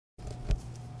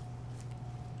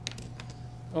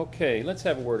Okay, let's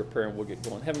have a word of prayer and we'll get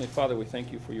going. Heavenly Father, we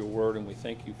thank you for your word and we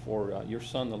thank you for your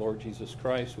Son, the Lord Jesus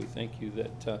Christ. We thank you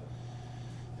that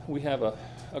we have a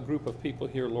group of people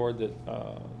here, Lord,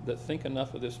 that think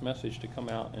enough of this message to come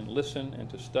out and listen and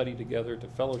to study together, to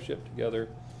fellowship together,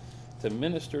 to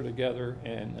minister together,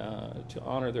 and to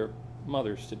honor their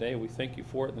mothers today. We thank you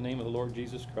for it. In the name of the Lord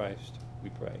Jesus Christ, we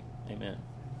pray. Amen.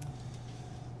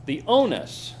 The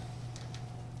onus,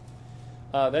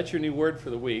 that's your new word for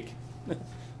the week.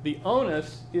 The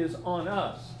onus is on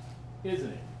us,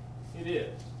 isn't it? It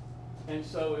is. And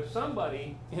so if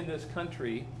somebody in this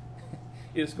country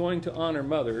is going to honor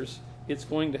mothers, it's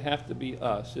going to have to be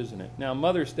us, isn't it? Now,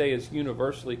 Mother's Day is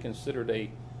universally considered a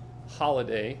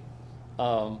holiday.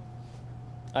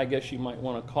 I guess you might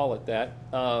want to call it that.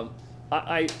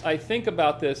 I think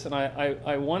about this and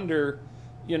I wonder,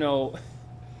 you know,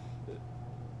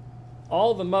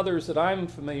 all the mothers that I'm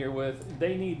familiar with,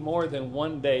 they need more than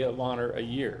one day of honor a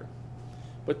year.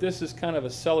 But this is kind of a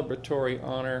celebratory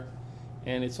honor,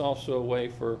 and it's also a way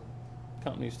for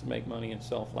companies to make money and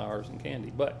sell flowers and candy.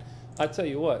 But I tell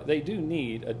you what, they do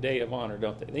need a day of honor,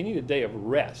 don't they? They need a day of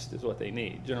rest is what they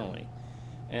need, generally.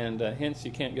 And hence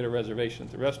you can't get a reservation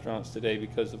at the restaurants today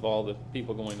because of all the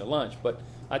people going to lunch. But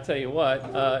I tell you what,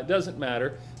 it doesn't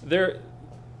matter.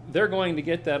 They're going to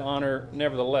get that honor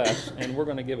nevertheless, and we're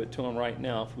going to give it to them right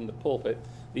now from the pulpit.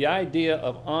 The idea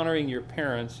of honoring your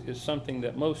parents is something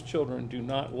that most children do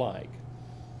not like.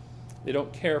 They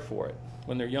don't care for it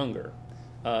when they're younger.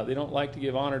 They don't like to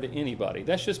give honor to anybody.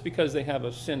 That's just because they have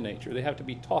a sin nature. They have to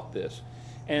be taught this.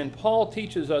 And Paul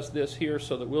teaches us this here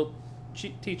so that we'll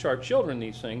teach our children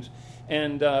these things.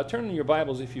 And turn in your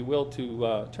Bibles, if you will,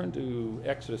 to turn to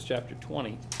Exodus chapter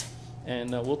 20.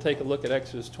 And we'll take a look at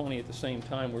Exodus 20 at the same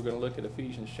time. We're going to look at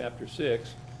Ephesians chapter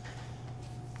 6.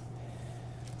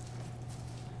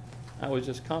 I was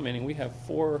just commenting, we have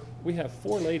four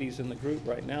ladies in the group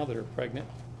right now that are pregnant.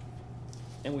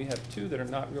 And we have two that are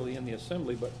not really in the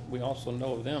assembly, but we also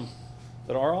know of them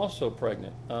that are also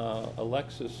pregnant.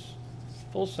 Alexis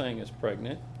Fulsang is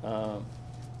pregnant.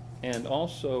 And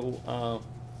also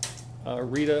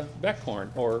Rita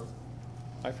Beckhorn, or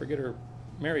I forget her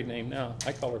married name now.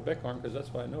 I call her Beckhorn because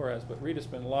that's what I know her as, but Rita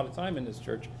spent a lot of time in this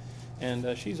church,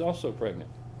 and she's also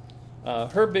pregnant.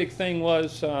 Her big thing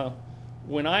was,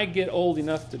 when I get old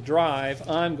enough to drive,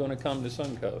 I'm going to come to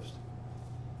Suncoast.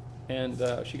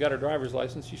 And she got her driver's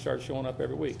license. She started showing up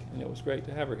every week, and it was great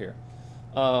to have her here.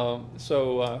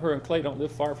 So her and Clay don't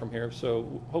live far from here,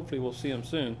 so hopefully we'll see them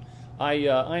soon.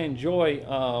 I enjoy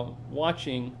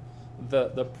watching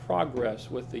the progress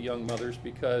with the young mothers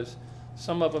because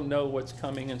some of them know what's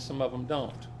coming and some of them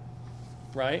don't,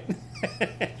 right?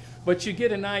 But you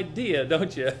get an idea,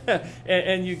 don't you?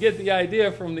 and you get the idea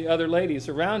from the other ladies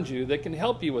around you that can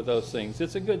help you with those things.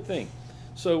 It's a good thing.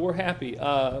 So we're happy.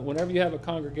 Whenever you have a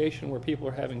congregation where people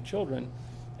are having children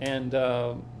and,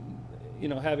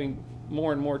 having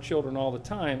more and more children all the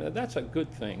time, that's a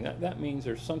good thing. That means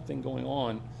there's something going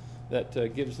on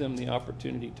that gives them the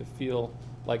opportunity to feel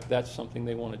like that's something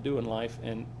they want to do in life,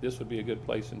 and this would be a good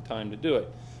place and time to do it.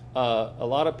 A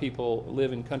lot of people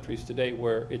live in countries today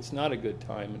where it's not a good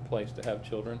time and place to have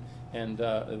children, and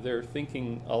they're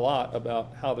thinking a lot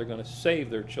about how they're going to save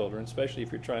their children, especially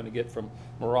if you're trying to get from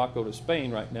Morocco to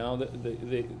Spain right now.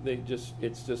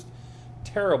 It's just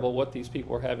terrible what these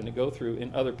people are having to go through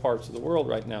in other parts of the world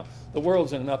right now. The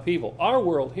world's in an upheaval. Our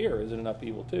world here is in an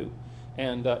upheaval too.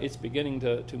 And it's beginning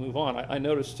to move on. I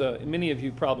noticed, many of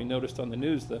you probably noticed on the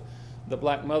news, the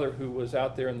black mother who was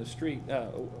out there in the street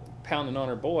pounding on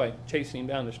her boy, chasing him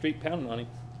down the street, pounding on him.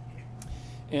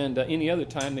 And any other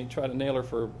time they try to nail her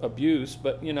for abuse.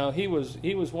 But, he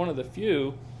was one of the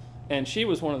few, and she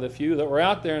was one of the few that were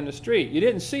out there in the street. You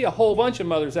didn't see a whole bunch of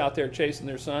mothers out there chasing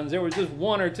their sons. There was just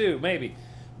one or two, maybe.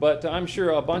 But I'm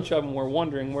sure a bunch of them were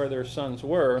wondering where their sons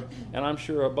were, and I'm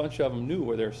sure a bunch of them knew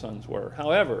where their sons were.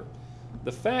 However,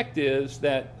 the fact is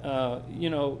that,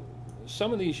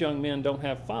 some of these young men don't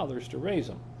have fathers to raise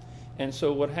them. And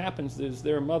so what happens is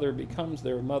their mother becomes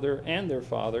their mother and their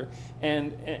father,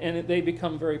 and they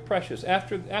become very precious.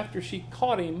 After she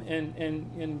caught him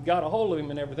and got a hold of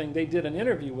him and everything, they did an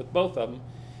interview with both of them,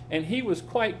 and he was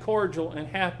quite cordial and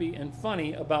happy and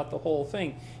funny about the whole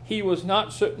thing. He was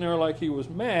not sitting there like he was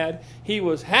mad. He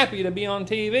was happy to be on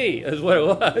TV, is what it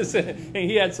was. And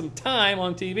he had some time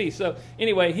on TV. So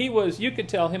anyway, you could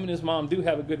tell him and his mom do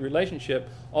have a good relationship,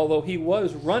 although he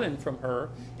was running from her,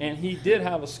 and he did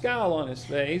have a scowl on his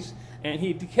face, and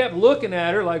he kept looking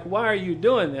at her like, why are you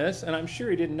doing this? And I'm sure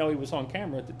he didn't know he was on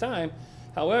camera at the time.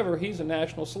 However, he's a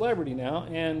national celebrity now,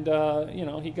 and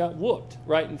he got whooped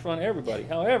right in front of everybody.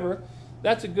 However,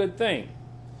 that's a good thing.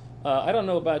 I don't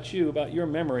know about you, about your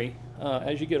memory.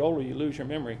 As you get older, you lose your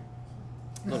memory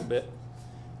a little bit,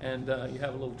 and you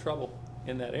have a little trouble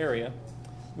in that area.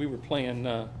 We were playing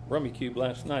Rummy Cube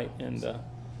last night, and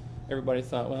everybody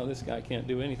thought, well, this guy can't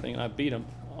do anything. I beat him,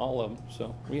 all of them,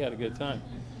 so we had a good time,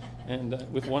 and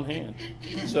with one hand.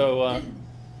 So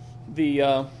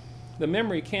the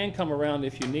memory can come around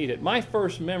if you need it. My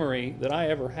first memory that I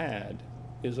ever had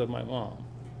is of my mom.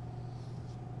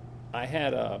 I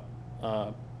had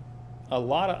I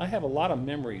have a lot of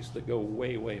memories that go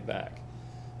way, way back.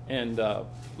 And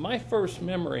my first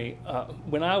memory,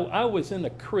 when I was in the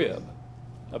crib,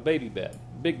 a baby bed,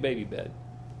 big baby bed,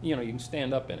 you know, you can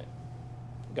stand up in it.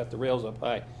 Got the rails up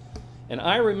high. And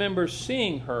I remember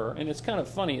seeing her, and it's kind of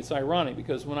funny, it's ironic,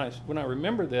 because when I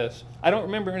remember this, I don't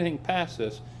remember anything past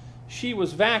this. She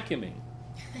was vacuuming.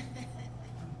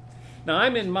 Now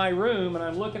I'm in my room, and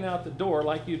I'm looking out the door,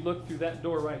 like you'd look through that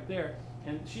door right there,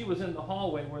 and she was in the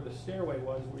hallway where the stairway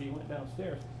was, where you went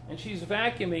downstairs, and she's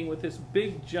vacuuming with this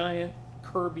big, giant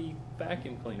Kirby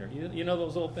vacuum cleaner. You know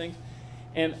those old things?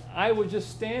 And I was just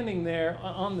standing there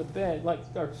on the bed,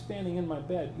 or standing in my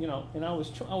bed, you know, and I was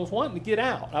wanting to get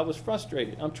out. I was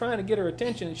frustrated. I'm trying to get her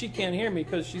attention, and she can't hear me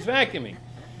because she's vacuuming.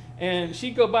 And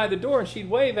she'd go by the door, and she'd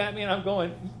wave at me, and I'm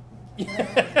going,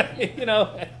 you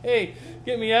know, hey,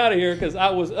 get me out of here, because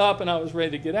I was up, and I was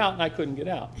ready to get out, and I couldn't get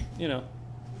out, you know.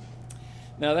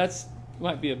 Now, that's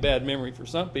might be a bad memory for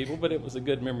some people, but it was a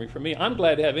good memory for me. I'm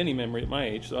glad to have any memory at my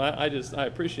age, so I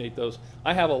appreciate those.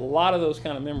 I have a lot of those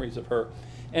kind of memories of her.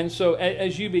 And so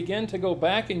as you begin to go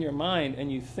back in your mind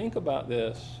and you think about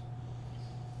this,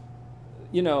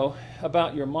 you know,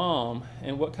 about your mom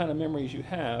and what kind of memories you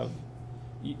have,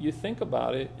 you think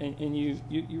about it, and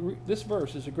you this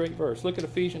verse is a great verse. Look at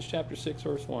Ephesians chapter 6,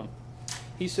 verse 1.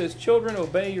 He says, "Children,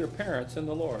 obey your parents in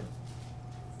the Lord."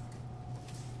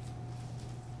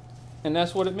 And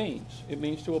that's what it means. It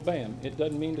means to obey them. It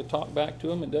doesn't mean to talk back to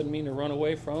them. It doesn't mean to run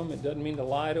away from them. It doesn't mean to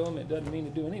lie to them. It doesn't mean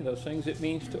to do any of those things. It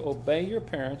means to obey your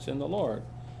parents in the Lord,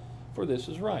 for this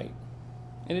is right.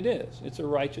 And it is. It's a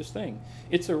righteous thing.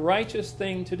 It's a righteous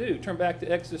thing to do. Turn back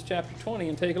to Exodus chapter 20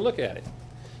 and take a look at it.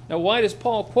 Now, why does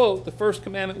Paul quote the first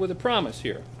commandment with a promise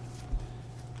here?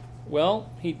 Well,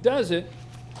 he does it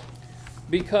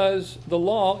because the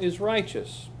law is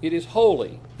righteous. It is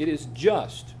holy. It is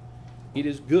just. It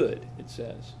is good, it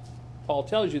says. Paul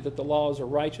tells you that the law is a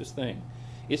righteous thing.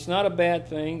 It's not a bad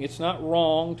thing. It's not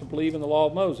wrong to believe in the law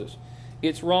of Moses.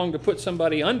 It's wrong to put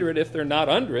somebody under it if they're not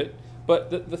under it. But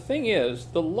the thing is,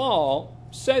 the law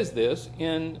says this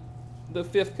in the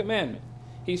fifth commandment.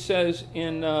 He says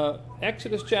in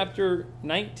Exodus chapter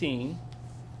 19,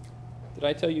 did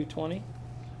I tell you 20?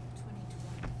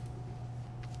 20.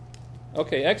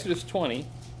 Okay, Exodus 20.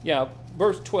 Yeah,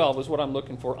 verse 12 is what I'm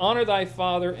looking for. "Honor thy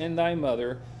father and thy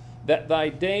mother, that thy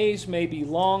days may be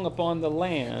long upon the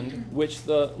land which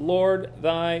the Lord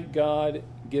thy God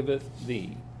giveth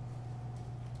thee."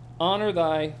 Honor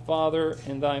thy father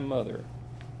and thy mother.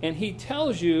 And he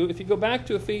tells you, if you go back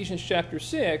to Ephesians chapter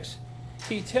 6,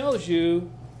 he tells you,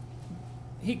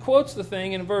 he quotes the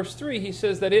thing in verse 3. He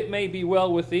says that it may be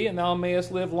well with thee and thou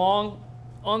mayest live long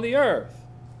on the earth.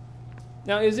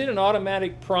 Now, is it an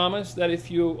automatic promise that if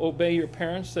you obey your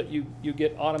parents that you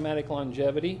get automatic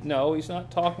longevity? No, he's not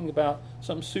talking about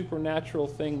some supernatural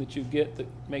thing that you get that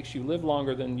makes you live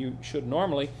longer than you should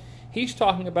normally. He's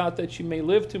talking about that you may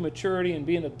live to maturity and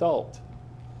be an adult,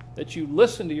 that you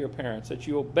listen to your parents, that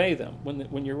you obey them.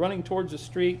 When you're running towards the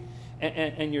street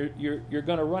and you're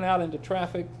going to run out into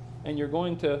traffic and you're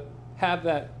going to have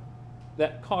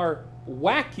that car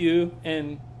whack you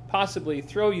and possibly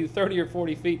throw you 30 or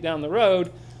 40 feet down the road,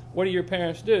 what do your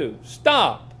parents do?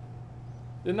 Stop.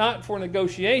 They're not for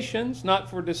negotiations, not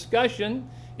for discussion.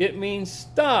 It means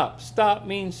stop. Stop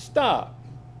means stop.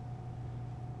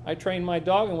 I trained my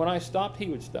dog, and when I stopped, he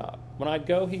would stop. When I'd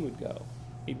go, he would go.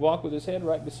 He'd walk with his head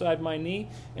right beside my knee,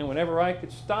 and whenever I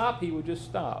could stop, he would just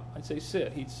stop. I'd say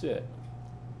sit, he'd sit.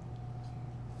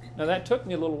 Now that took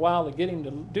me a little while to get him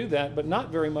to do that, but not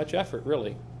very much effort,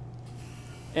 really.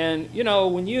 And, you know,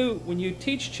 when you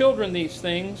teach children these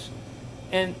things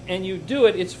and you do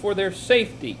it, it's for their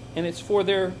safety and it's for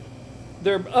their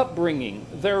upbringing,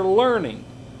 their learning.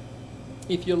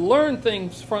 If you learn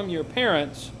things from your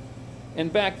parents,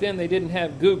 and back then they didn't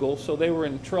have Google, so they were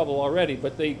in trouble already,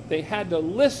 but they had to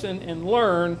listen and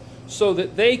learn so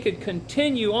that they could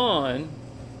continue on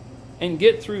and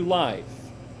get through life.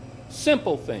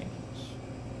 Simple things,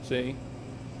 see?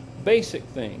 Basic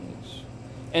things.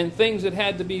 And things that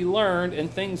had to be learned and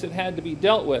things that had to be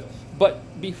dealt with.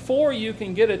 But before you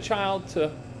can get a child to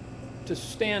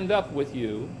stand up with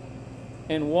you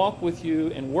and walk with you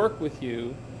and work with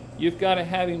you, You've got to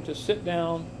have him to sit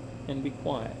down and be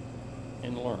quiet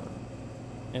and learn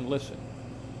and listen.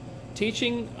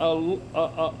 Teaching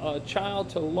a child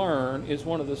to learn is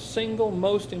one of the single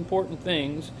most important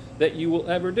things that you will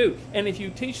ever do. And if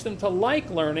you teach them to like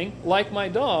learning, like my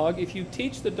dog, if you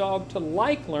teach the dog to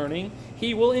like learning,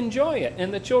 he will enjoy it,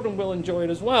 and the children will enjoy it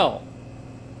as well.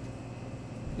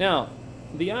 Now,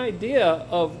 the idea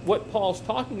of what Paul's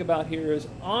talking about here is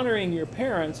honoring your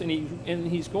parents, and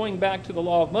he's going back to the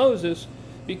law of Moses,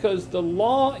 because the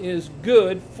law is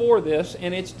good for this,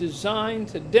 and it's designed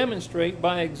to demonstrate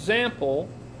by example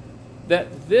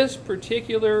that this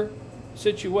particular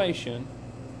situation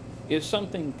is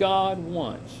something God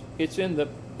wants. It's in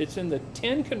the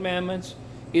Ten Commandments.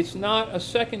 It's not a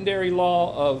secondary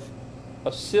law of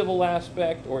a civil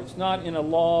aspect, or it's not in a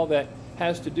law that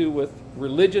has to do with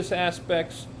religious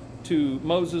aspects to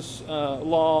Moses'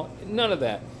 law. None of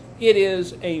that. It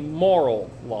is a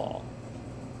moral law.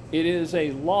 It is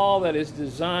a law that is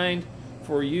designed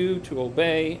for you to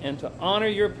obey and to honor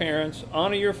your parents,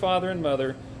 honor your father and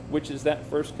mother, which is that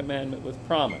first commandment with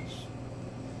promise.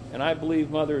 And I believe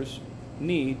mothers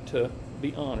need to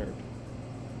be honored.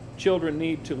 Children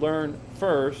need to learn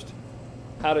first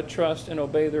how to trust and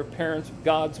obey their parents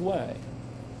God's way.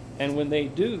 And when they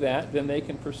do that, then they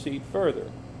can proceed further.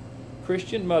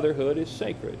 Christian motherhood is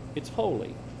sacred. It's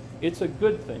holy. It's a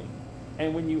good thing.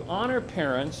 And when you honor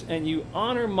parents and you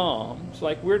honor moms,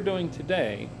 like we're doing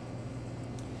today,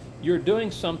 you're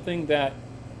doing something that,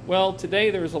 well, today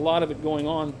there's a lot of it going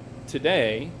on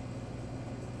today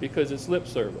because it's lip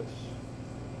service.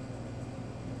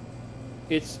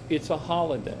 It's a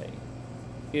holiday.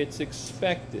 It's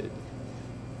expected.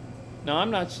 Now,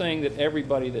 I'm not saying that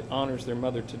everybody that honors their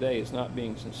mother today is not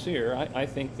being sincere. I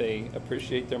think they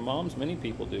appreciate their moms. Many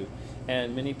people do.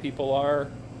 And many people are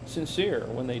sincere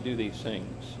when they do these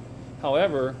things.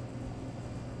 However,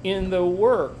 in the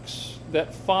works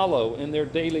that follow in their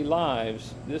daily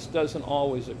lives, this doesn't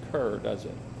always occur, does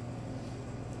it?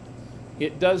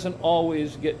 It doesn't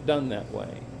always get done that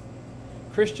way.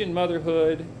 Christian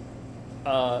motherhood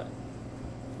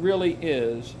really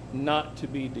is not to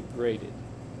be degraded.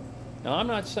 Now, I'm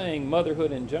not saying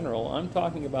motherhood in general. I'm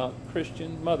talking about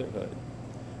Christian motherhood.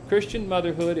 Christian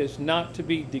motherhood is not to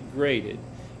be degraded.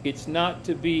 It's not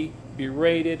to be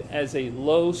berated as a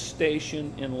low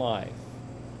station in life,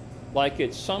 like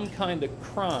it's some kind of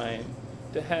crime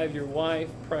to have your wife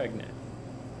pregnant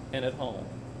and at home.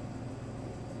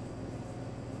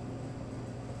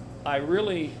 I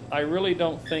really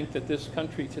don't think that this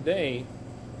country today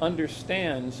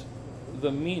understands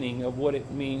the meaning of what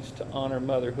it means to honor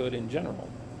motherhood in general.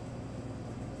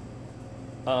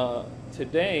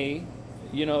 Today,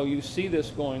 you see this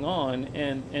going on,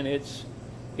 and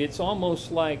it's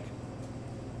almost like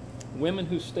women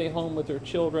who stay home with their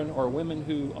children, or women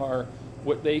who are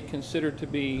what they consider to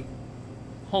be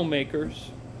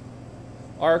homemakers,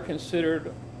 are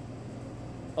considered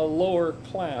a lower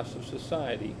class of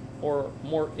society, or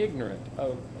more ignorant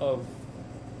of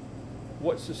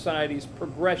what society's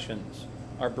progressions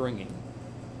are bringing.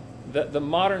 That the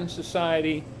modern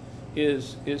society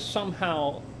is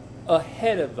somehow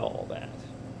ahead of all that.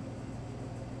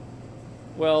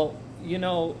 Well,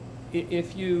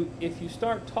 if you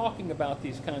start talking about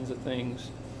these kinds of things,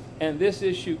 and this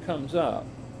issue comes up,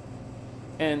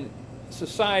 and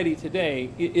society today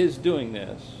is doing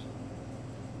this,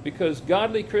 because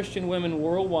godly Christian women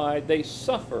worldwide, they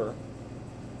suffer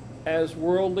as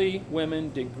worldly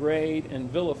women degrade and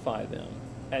vilify them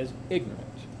as ignorant.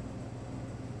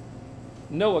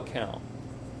 No account.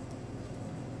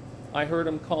 I heard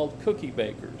them called cookie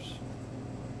bakers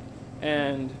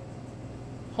and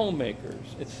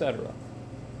homemakers, etc.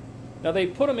 Now, they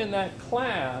put them in that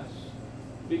class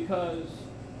because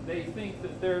they think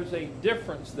that there's a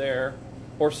difference there,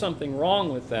 or something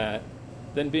wrong with that,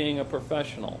 than being a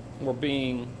professional or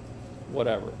being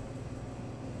whatever.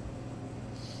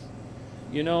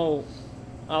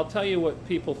 I'll tell you what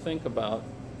people think about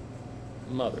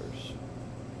mothers,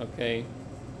 okay?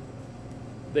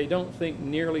 They don't think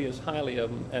nearly as highly of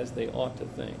them as they ought to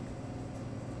think.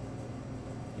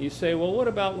 You say, well, what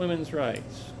about women's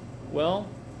rights? Well,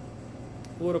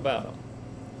 what about them?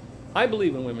 I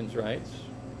believe in women's rights.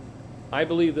 I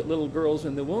believe that little girls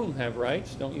in the womb have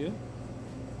rights, don't you?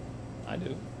 I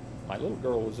do. My little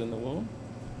girl was in the womb.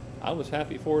 I was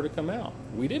happy for her to come out.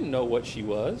 We didn't know what she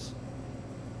was.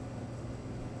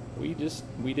 We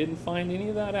didn't find any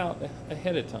of that out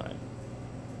ahead of time.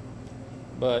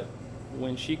 But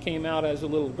when she came out as a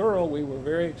little girl, we were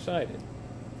very excited.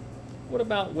 What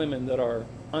about women that are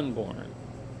unborn?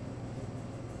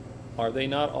 Are they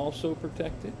not also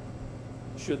protected?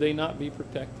 Should they not be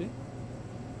protected?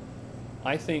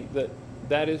 I think that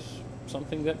that is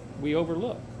something that we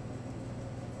overlook.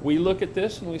 We look at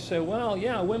this and we say, well,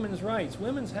 yeah, women's rights.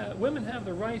 Women have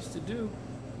the rights to do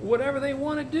whatever they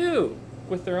want to do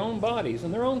with their own bodies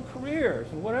and their own careers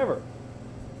and whatever.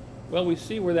 Well, we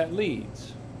see where that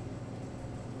leads.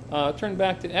 Turn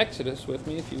back to Exodus with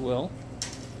me, if you will,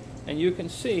 and you can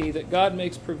see that God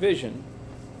makes provision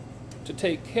to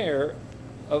take care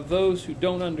of those who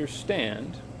don't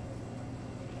understand.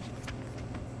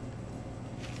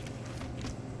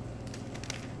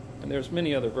 And there's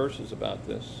many other verses about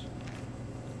this.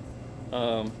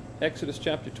 Exodus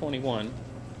chapter 21.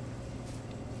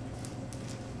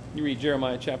 You read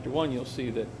Jeremiah chapter 1, you'll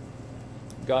see that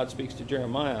God speaks to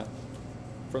Jeremiah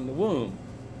from the womb.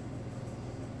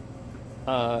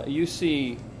 You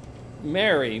see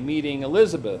Mary meeting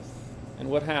Elizabeth, and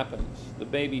what happens? The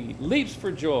baby leaps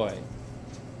for joy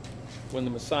when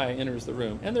the Messiah enters the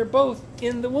room. And they're both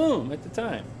in the womb at the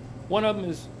time. One of them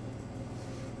is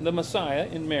the Messiah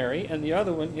in Mary, and the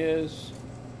other one is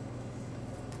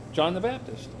John the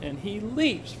Baptist. And he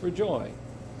leaps for joy.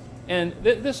 And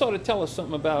this ought to tell us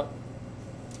something about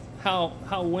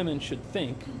how women should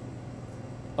think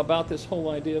about this whole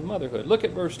idea of motherhood. Look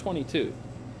at verse 22.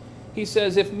 He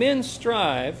says, if men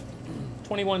strive,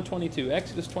 21:22,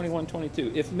 Exodus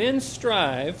 21:22, if men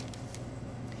strive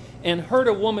and hurt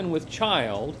a woman with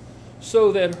child,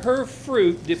 so that her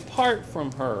fruit depart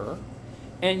from her,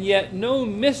 and yet no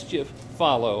mischief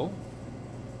follow,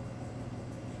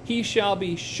 he shall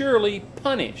be surely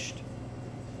punished.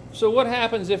 So what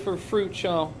happens if her fruit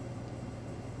shall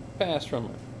pass from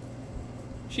her?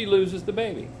 She loses the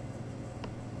baby.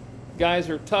 Guys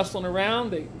are tussling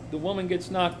around. The woman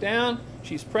gets knocked down.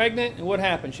 She's pregnant. And what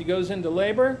happens? She goes into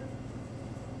labor.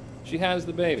 She has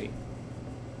the baby.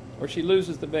 Or she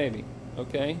loses the baby.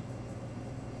 Okay?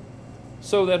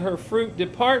 So that her fruit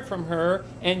depart from her,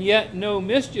 and yet no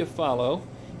mischief follow,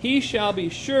 he shall be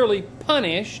surely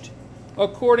punished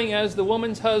according as the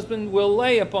woman's husband will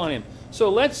lay upon him. So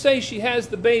let's say she has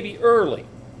the baby early,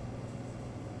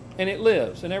 and it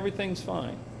lives, and everything's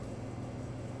fine.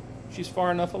 She's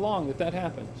far enough along that that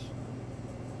happens.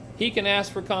 He can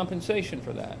ask for compensation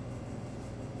for that.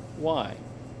 Why?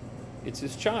 It's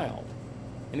his child,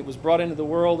 and it was brought into the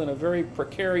world in a very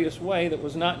precarious way that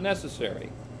was not necessary.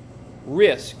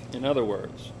 Risk, in other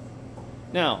words.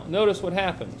 Now, notice what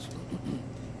happens.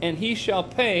 And he shall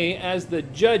pay as the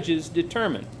judges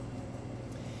determine.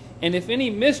 And if any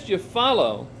mischief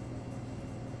follow,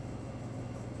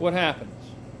 what happens?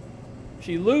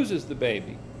 She loses the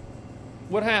baby.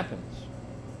 What happens?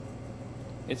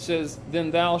 It says, then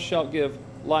thou shalt give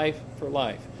life for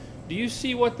life. Do you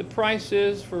see what the price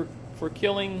is for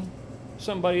killing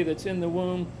somebody that's in the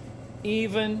womb?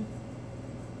 Even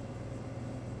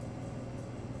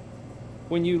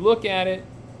when you look at it,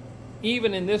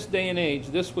 even in this day and age,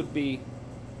 this would be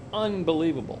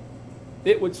unbelievable.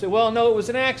 It would say, well, no, it was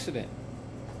an accident.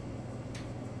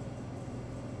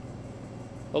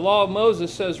 The law of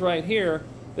Moses says right here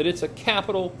that it's a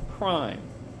capital crime,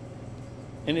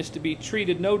 and it's to be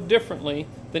treated no differently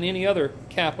than any other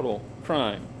capital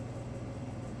crime.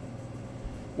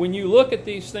 When you look at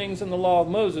these things in the law of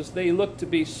Moses, they look to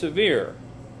be severe.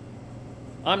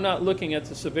 I'm not looking at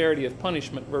the severity of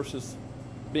punishment versus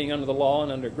being under the law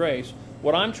and under grace.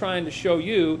 What I'm trying to show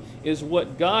you is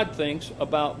what God thinks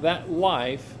about that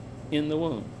life in the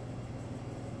womb.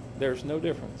 There's no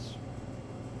difference.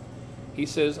 He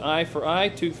says, eye for eye,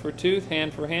 tooth for tooth,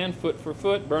 hand for hand, foot for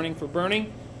foot, burning for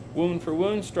burning, wound for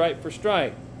wound, stripe for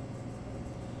stripe.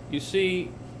 You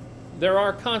see, there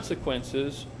are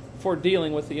consequences for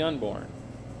dealing with the unborn.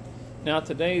 Now,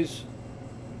 today's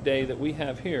day that we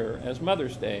have here as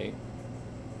Mother's Day,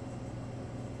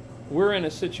 we're in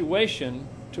a situation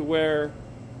to where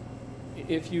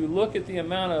if you look at the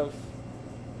amount of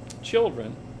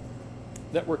children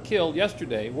that were killed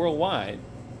yesterday worldwide,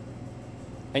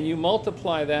 and you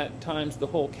multiply that times the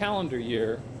whole calendar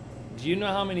year, do you know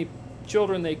how many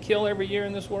children they kill every year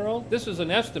in this world? This is an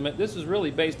estimate. This is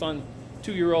really based on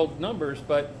 2-year-old numbers,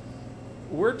 but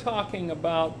we're talking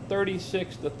about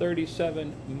 36 to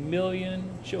 37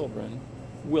 million children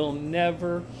will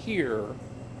never hear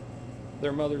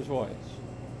their mother's voice,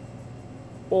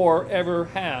 or ever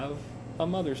have a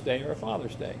Mother's Day or a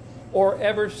Father's Day, or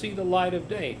ever see the light of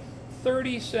day.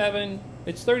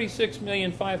 It's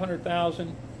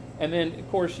 36,500,000, and then of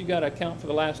course you got to account for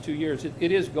the last 2 years.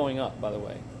 It is going up, by the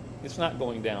way. It's not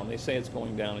going down. They say it's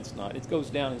going down. It's not. It goes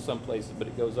down in some places, but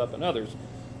it goes up in others.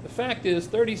 The fact is,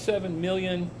 37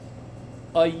 million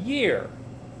a year.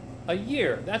 A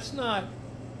year. That's not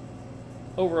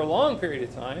over a long period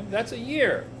of time. That's a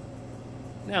year.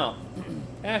 Now,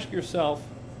 ask yourself,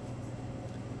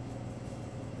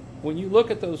 when you look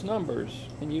at those numbers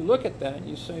and you look at that and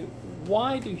you say,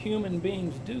 why do human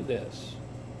beings do this?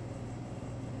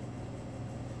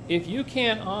 If you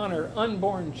can't honor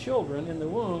unborn children in the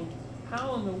womb,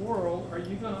 how in the world are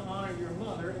you going to honor your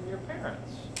mother and your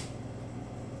parents?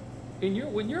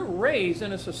 When you're raised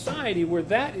in a society where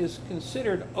that is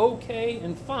considered okay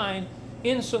and fine,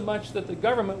 in so much that the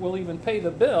government will even pay the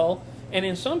bill, and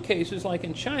in some cases, like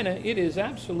in China, it is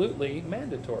absolutely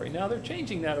mandatory. Now, they're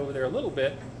changing that over there a little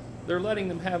bit. They're letting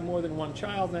them have more than one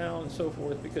child now and so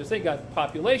forth because they got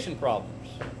population problems.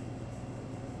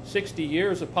 60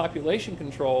 years of population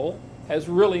control has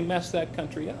really messed that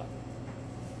country up.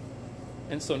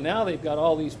 And so now they've got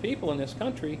all these people in this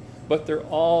country, but they're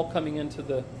all coming into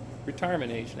the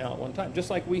retirement age now at one time,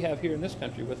 just like we have here in this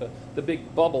country with the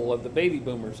big bubble of the baby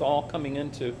boomers all coming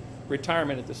into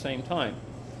retirement at the same time.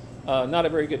 Not a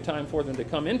very good time for them to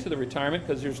come into the retirement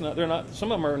because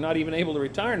some of them are not even able to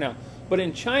retire now. But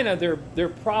in China, their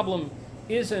problem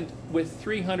isn't with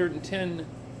 310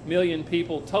 million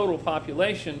people total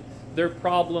population. Their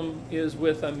problem is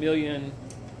with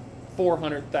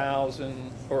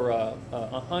 1,400,000 or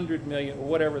 100 million or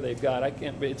whatever they've got.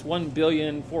 It's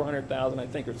 1,400,000 I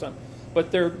think or something.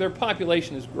 But their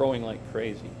population is growing like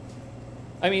crazy.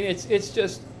 I mean, it's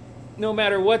just no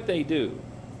matter what they do.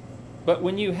 But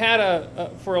when you had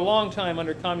for a long time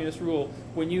under communist rule,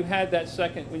 when you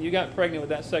got pregnant with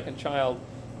that second child,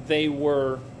 they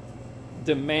were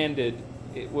demanded.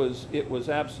 It was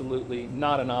absolutely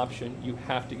not an option. You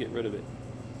have to get rid of it.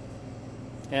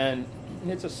 And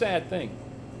it's a sad thing.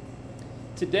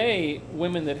 Today,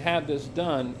 women that have this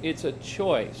done, it's a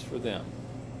choice for them.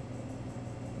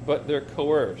 But they're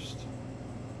coerced.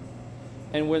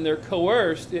 And when they're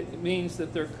coerced, it means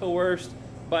that they're coerced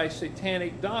by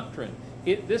satanic doctrine.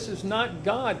 This is not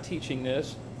God teaching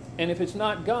this, and if it's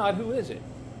not God, who is it?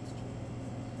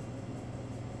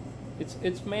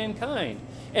 It's mankind.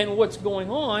 And what's going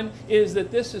on is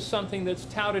that this is something that's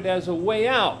touted as a way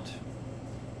out.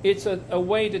 It's a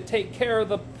way to take care of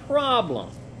the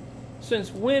problem.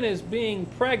 Since when is being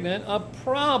pregnant a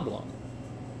problem?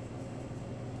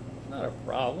 It's not a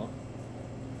problem.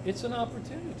 It's an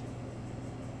opportunity.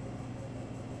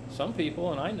 Some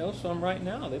people, and I know some right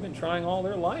now, they've been trying all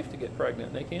their life to get pregnant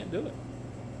and they can't do it.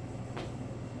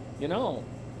 You know,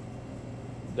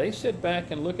 they sit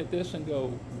back and look at this and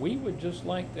go, we would just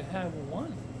like to have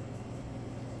one.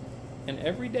 And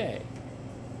every day,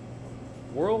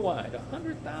 worldwide,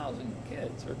 100,000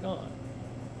 kids are gone.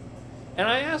 And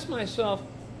I ask myself,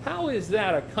 how is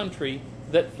that a country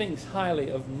that thinks highly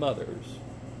of mothers?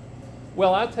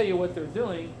 Well, I'll tell you what they're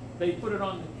doing. They put it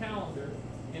on the calendar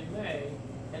in May,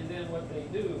 and then what they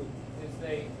do is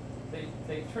they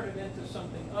turn it into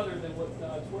something other than what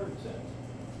God's Word says.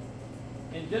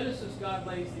 In Genesis, God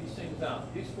lays these things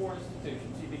out, these four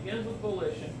institutions. He begins with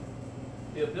volition,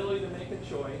 the ability to make a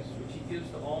choice, which He gives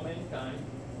to all mankind.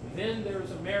 Then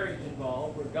there's a marriage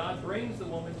involved where God brings the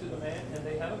woman to the man and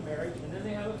they have a marriage and then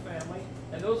they have a family.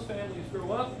 And those families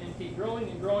grow up and keep growing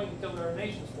and growing until there are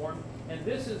nations formed. And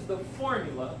this is the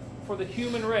formula for the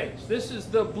human race. This is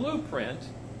the blueprint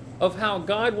of how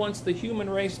God wants the human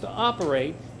race to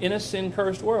operate in a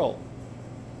sin-cursed world.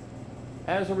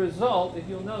 As a result, if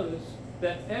you'll notice,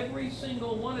 that every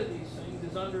single one of these things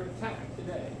is under attack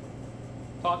today.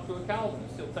 Talk to a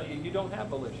Calvinist, he'll tell you, you don't have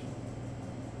volition.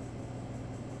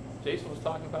 Jason was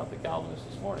talking about the Calvinists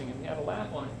this morning, and he had a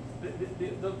laugh on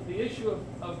it. The issue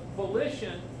of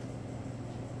volition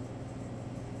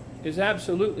is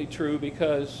absolutely true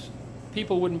because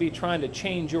people wouldn't be trying to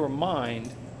change your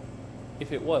mind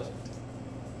if it wasn't.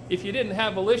 If you didn't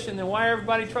have volition, then why are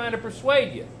everybody trying to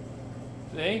persuade you?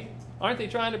 See? Aren't they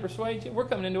trying to persuade you? We're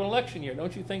coming into an election year.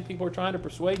 Don't you think people are trying to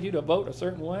persuade you to vote a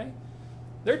certain way?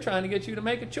 They're trying to get you to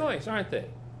make a choice, aren't they?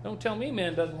 Don't tell me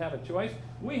man doesn't have a choice.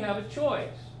 We have a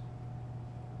choice.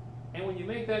 And when you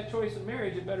make that choice in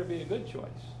marriage, it better be a good choice.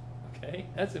 Okay?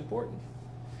 That's important.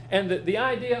 And the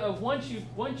idea of once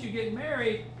you get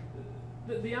married,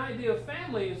 the idea of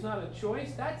family is not a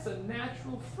choice. That's a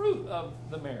natural fruit of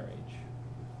the marriage.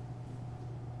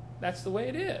 That's the way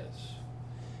it is.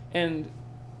 And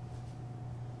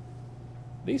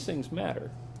these things matter.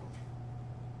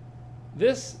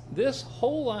 This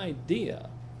whole idea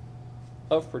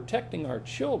of protecting our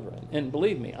children, and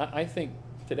believe me, I think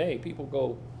today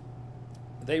people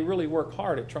they really work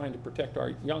hard at trying to protect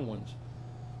our young ones.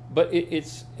 But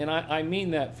and I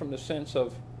mean that from the sense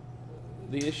of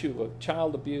the issue of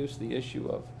child abuse, the issue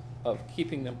of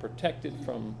keeping them protected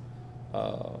from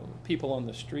people on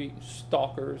the street,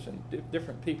 stalkers and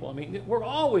different people. I mean, we're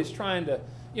always trying to,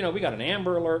 we got an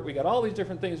Amber Alert, we got all these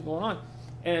different things going on.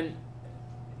 And,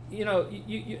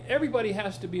 everybody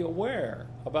has to be aware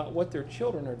about what their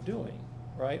children are doing,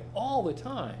 right? All the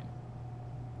time.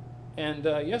 And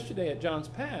yesterday at John's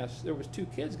Pass, there was 2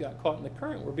 kids got caught in the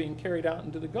current, were being carried out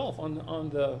into the Gulf on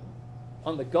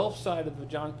the Gulf side of the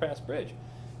John's Pass Bridge.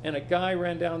 And a guy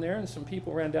ran down there, and some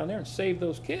people ran down there and saved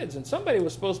those kids. And somebody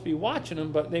was supposed to be watching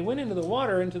them, but they went into the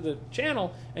water, into the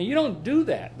channel, and you don't do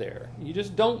that there. You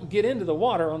just don't get into the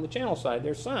water on the channel side.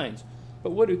 There's signs.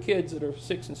 But what do kids that are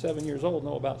 6 and 7 years old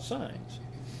know about signs?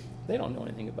 They don't know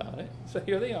anything about it. So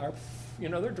here they are.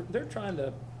 They're trying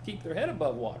to keep their head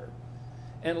above water.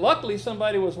 And luckily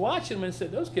somebody was watching them and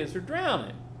said, those kids are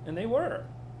drowning. And they were.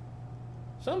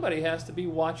 Somebody has to be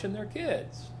watching their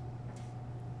kids.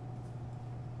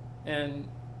 And,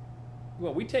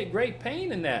 well, we take great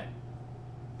pain in that.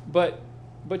 But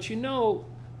in all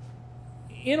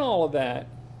of that,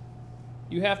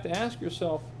 you have to ask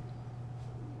yourself,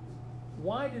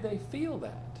 why do they feel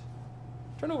that?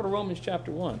 Turn over to Romans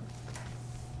chapter 1.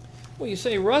 Well, you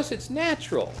say, Russ, it's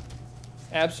natural.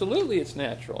 Absolutely it's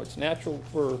natural. It's natural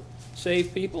for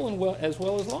saved people and as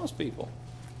well as lost people.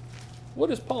 What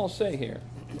does Paul say here?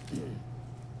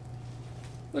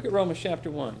 Look at Romans chapter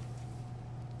 1.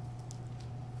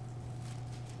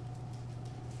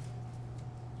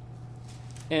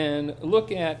 And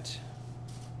look at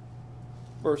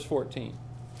verse 14.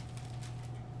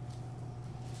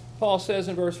 Paul says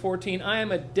in verse 14, I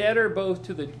am a debtor both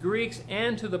to the Greeks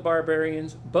and to the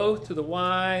barbarians, both to the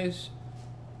wise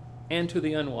and to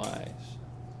the unwise.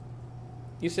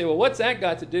 You say, well, what's that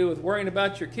got to do with worrying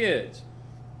about your kids?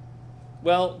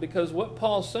 Well, because what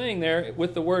Paul's saying there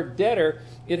with the word debtor,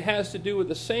 it has to do with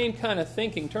the same kind of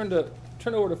thinking. Turn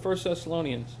over to 1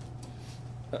 Thessalonians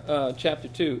chapter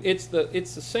 2. It's the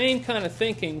same kind of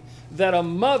thinking that a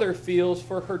mother feels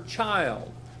for her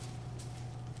child.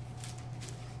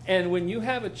 And when you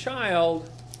have a child,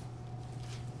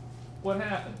 what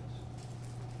happens?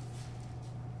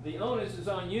 The onus is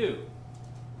on you.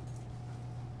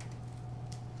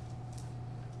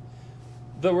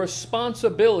 The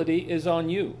responsibility is on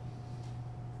you.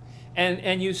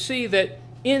 And you see that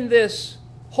in this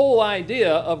whole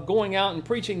idea of going out and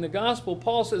preaching the gospel,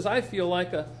 Paul says, I feel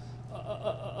like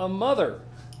a mother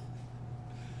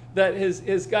that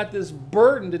has got this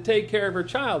burden to take care of her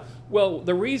child. Well,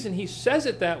 the reason he says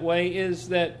it that way is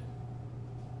that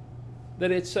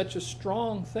it's such a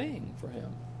strong thing for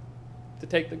him to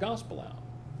take the gospel out,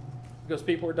 because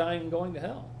people are dying and going to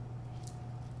hell.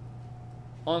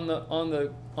 On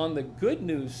the good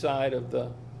news side of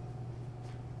the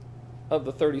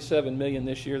 37 million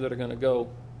this year that are going to go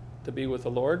to be with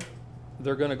the Lord,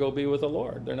 they're going to go be with the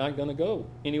Lord. They're not going to go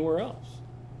anywhere else.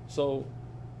 So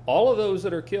all of those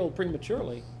that are killed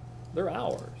prematurely, they're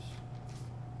ours.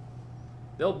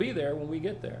 They'll be there when we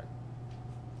get there.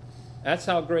 That's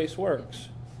how grace works.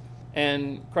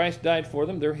 And Christ died for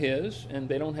them. They're his, and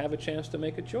they don't have a chance to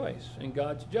make a choice. And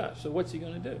God's just. So what's he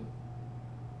going to do?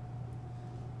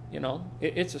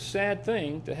 It's a sad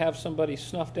thing to have somebody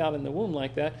snuffed out in the womb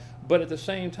like that, but at the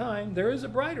same time, there is a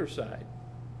brighter side.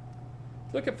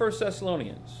 Look at 1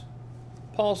 Thessalonians.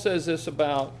 Paul says this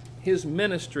about his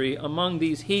ministry among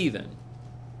these heathen,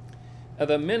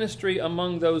 the ministry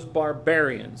among those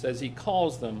barbarians, as he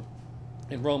calls them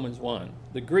in Romans 1,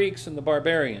 the Greeks and the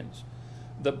barbarians,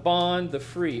 the bond, the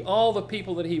free, all the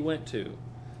people that he went to.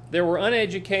 There were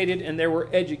uneducated and there were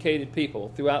educated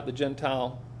people throughout the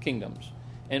Gentile kingdoms.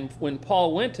 And when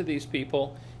Paul went to these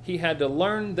people, he had to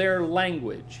learn their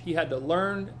language. He had to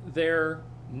learn their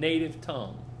native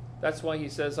tongue. That's why he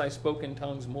says, I spoke in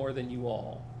tongues more than you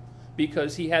all.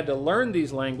 Because he had to learn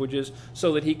these languages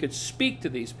so that he could speak to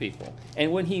these people.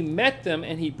 And when he met them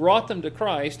and he brought them to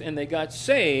Christ and they got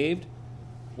saved,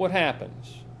 what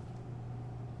happens?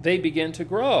 They begin to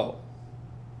grow.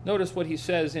 Notice what he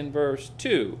says in verse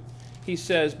 2. He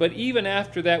says, but even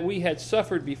after that we had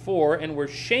suffered before and were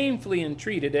shamefully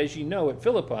entreated, as ye know, at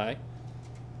Philippi,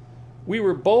 we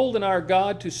were bold in our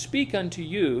God to speak unto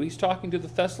you, he's talking to the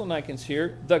Thessalonians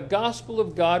here, the gospel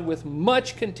of God with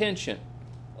much contention.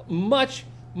 Much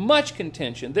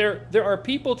contention. There are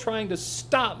people trying to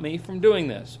stop me from doing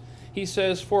this. He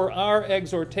says, for our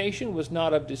exhortation was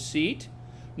not of deceit,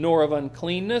 nor of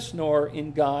uncleanness, nor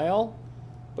in guile,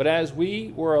 but as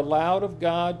we were allowed of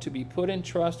God to be put in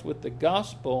trust with the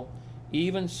gospel,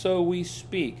 even so we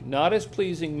speak, not as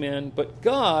pleasing men, but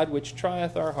God which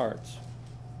trieth our hearts.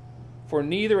 For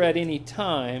neither at any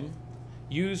time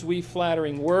use we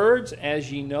flattering words,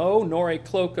 as ye know, nor a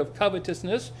cloak of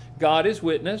covetousness, God is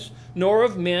witness, nor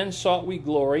of men sought we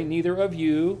glory, neither of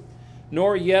you,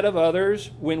 nor yet of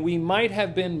others, when we might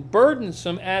have been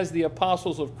burdensome as the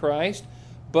apostles of Christ,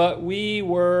 but we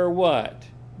were what?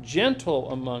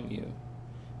 gentle among you,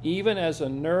 even as a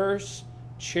nurse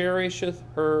cherisheth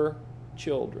her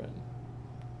children.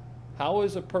 How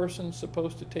is a person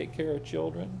supposed to take care of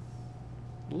children?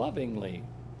 Lovingly,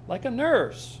 like a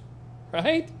nurse,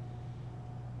 right?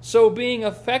 So being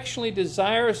affectionately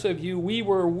desirous of you, we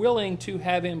were willing to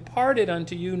have imparted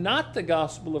unto you not the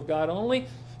gospel of God only,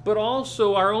 but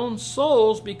also our own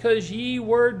souls, because ye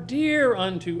were dear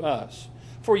unto us.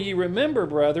 For ye remember,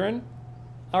 brethren,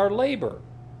 our labor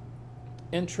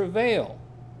and travail.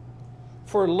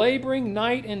 For laboring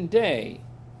night and day.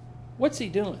 What's he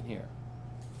doing here?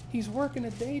 He's working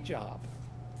a day job.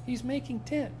 He's making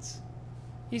tents.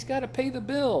 He's got to pay the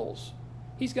bills.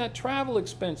 He's got travel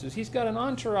expenses. He's got an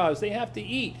entourage. They have to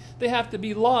eat. They have to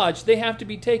be lodged. They have to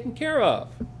be taken care of.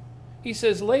 He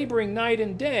says laboring night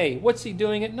and day. What's he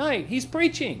doing at night? He's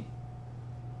preaching.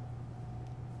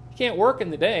 You can't work in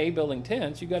the day building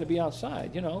tents. You've got to be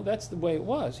outside. You know, that's the way it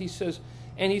was. He says,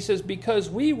 because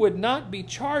we would not be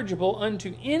chargeable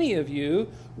unto any of you,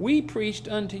 we preached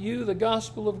unto you the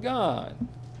gospel of God.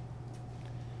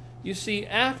 You see,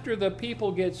 after the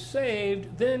people get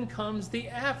saved, then comes the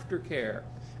aftercare.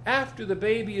 After the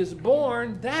baby is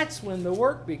born, that's when the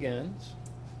work begins.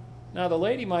 Now, the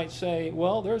lady might say,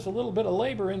 well, there's a little bit of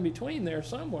labor in between there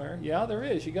somewhere. Yeah, there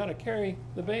is. You got to carry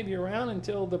the baby around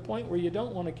until the point where you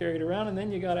don't want to carry it around, and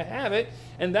then you got to have it.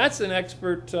 And that's an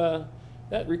expert,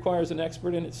 that requires an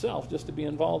expert in itself just to be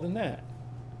involved in that.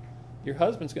 Your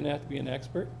husband's going to have to be an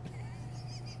expert,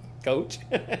 coach.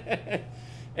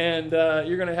 And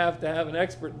you're going to have an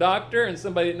expert doctor and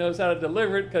somebody that knows how to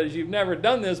deliver it, because you've never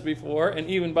done this before. And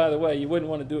even, by the way, you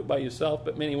wouldn't want to do it by yourself,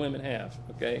 but many women have,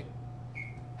 okay?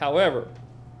 However,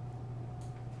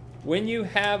 when you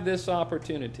have this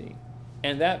opportunity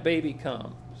and that baby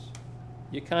comes,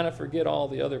 you kind of forget all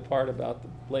the other part about the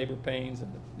labor pains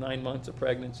and the 9 months of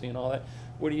pregnancy and all that.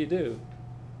 What do?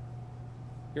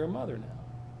 You're a mother now.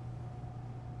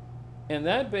 And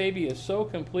that baby is so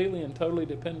completely and totally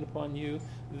dependent upon you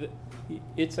that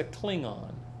it's a cling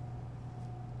on.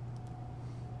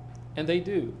 And they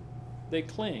do. They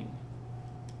cling.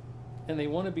 And they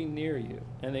want to be near you.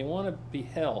 And they want to be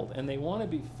held. And they want to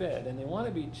be fed. And they want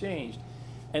to be changed.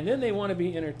 And then they want to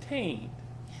be entertained.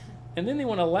 And then they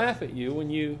want to laugh at you when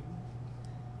you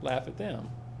laugh at them.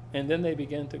 And then they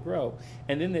begin to grow.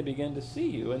 And then they begin to see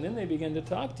you. And then they begin to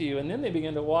talk to you. And then they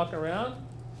begin to walk around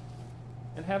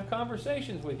and have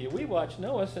conversations with you. We watched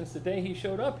Noah since the day he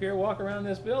showed up here, walk around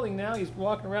this building now. He's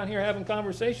walking around here having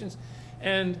conversations.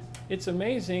 And it's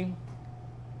amazing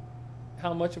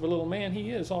how much of a little man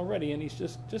he is already. And he's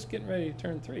just getting ready to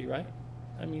turn 3, right?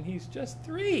 I mean, he's just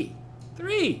 3.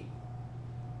 3.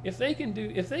 If they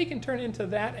can turn into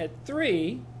that at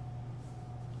 3,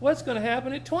 what's going to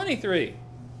happen at 23?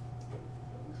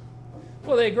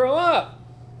 Well, they grow up.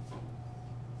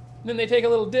 Then they take a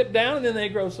little dip down, and then they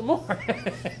grow some more.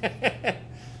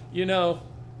 You know,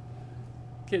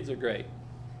 kids are great.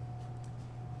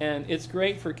 And it's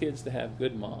great for kids to have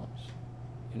good moms,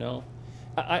 you know.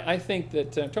 I think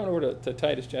that, turn over to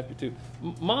Titus chapter 2,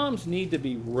 moms need to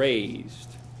be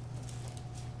raised.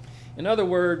 In other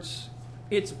words,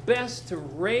 it's best to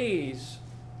raise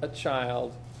a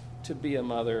child to be a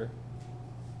mother,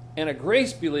 and a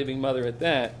grace-believing mother at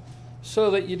that,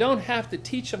 so that you don't have to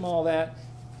teach them all that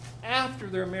after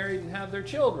they're married and have their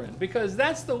children, because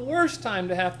that's the worst time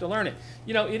to have to learn it.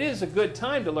 You know, it is a good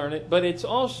time to learn it, but it's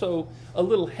also a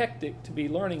little hectic to be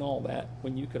learning all that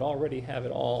when you could already have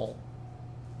it all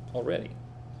already.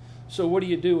 So what do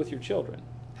you do with your children?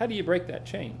 How do you break that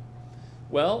chain?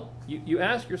 Well, you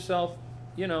ask yourself,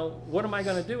 you know, what am I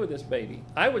going to do with this baby?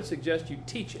 I would suggest you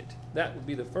teach it. That would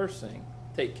be the first thing.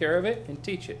 Take care of it and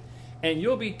teach it. And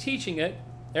you'll be teaching it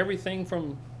everything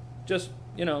from just,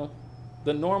 you know,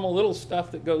 the normal little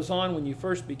stuff that goes on when you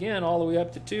first begin, all the way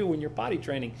up to 2 when you're potty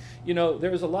training. You know,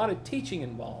 there's a lot of teaching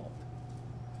involved.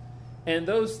 And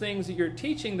those things that you're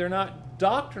teaching, they're not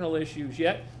doctrinal issues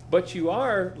yet, but you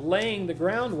are laying the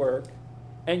groundwork,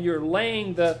 and you're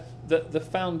laying the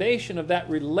foundation of that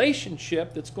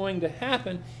relationship that's going to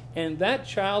happen, and that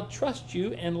child trusts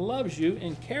you and loves you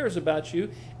and cares about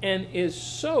you and is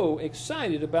so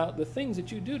excited about the things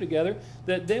that you do together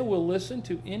that they will listen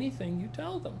to anything you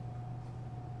tell them.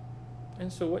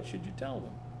 And so what should you tell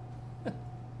them?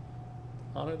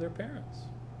 Honor their parents.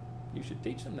 You should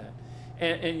teach them that.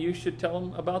 And you should tell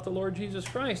them about the Lord Jesus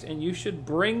Christ. And you should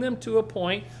bring them to a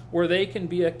point where they can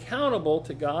be accountable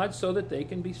to God so that they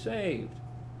can be saved.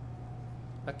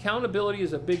 Accountability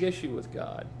is a big issue with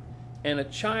God. And a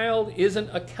child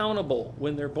isn't accountable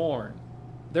when they're born.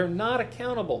 They're not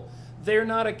accountable. they're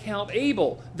not account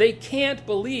able. They can't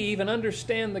believe and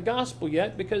understand the gospel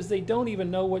yet because they don't even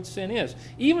know what sin is.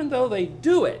 Even though they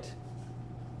do it,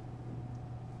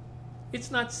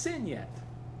 it's not sin yet.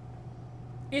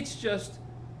 It's just,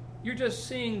 you're just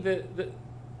seeing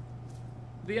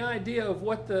the idea of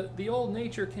what the old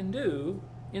nature can do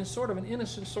in sort of an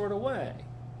innocent sort of way.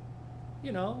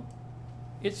 You know,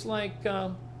 it's like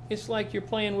you're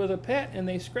playing with a pet and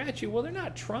they scratch you. Well, they're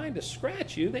not trying to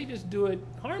scratch you. They just do it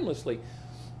harmlessly.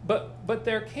 But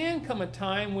there can come a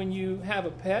time when you have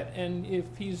a pet, and if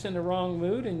he's in the wrong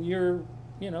mood and you're,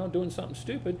 doing something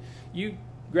stupid, you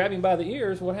grab him by the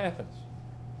ears, what happens?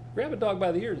 Grab a dog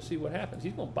by the ear to see what happens.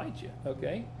 He's going to bite you,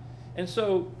 okay? And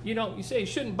so, you say you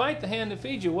shouldn't bite the hand that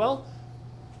feeds you. Well,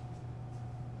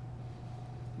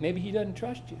 maybe he doesn't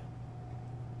trust you.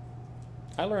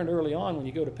 I learned early on when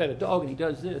you go to pet a dog and he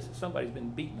does this, somebody's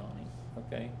been beating on him,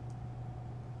 okay?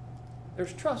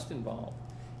 There's trust involved.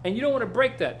 And you don't want to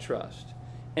break that trust.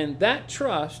 And that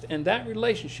trust and that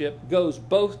relationship goes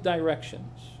both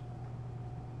directions.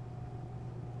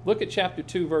 Look at chapter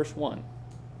 2, verse 1.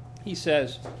 He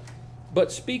says,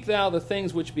 "But speak thou the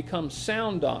things which become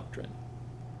sound doctrine,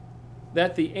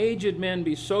 that the aged men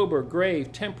be sober,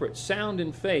 grave, temperate, sound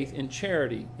in faith, in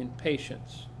charity, in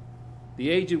patience. The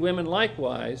aged women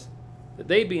likewise, that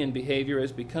they be in behavior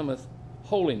as becometh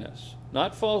holiness,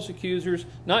 not false accusers,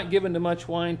 not given to much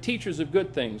wine, teachers of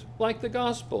good things, like the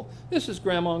gospel." This is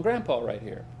Grandma and Grandpa right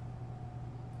here.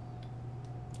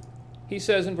 He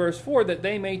says in verse 4 that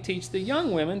they may teach the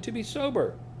young women to be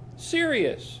sober,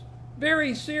 serious,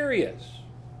 very serious,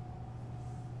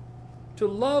 to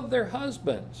love their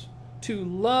husbands, to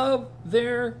love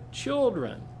their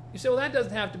children. You say, well, that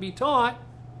doesn't have to be taught.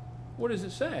 What does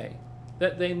it say?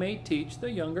 That they may teach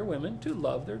the younger women to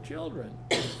love their children.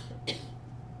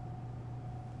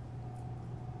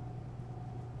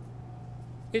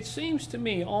 It seems to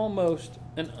me almost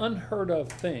an unheard of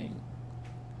thing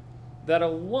that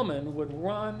a woman would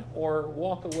run or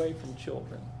walk away from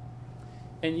children.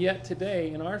 And yet today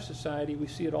in our society we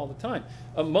see it all the time.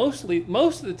 Most of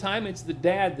the time it's the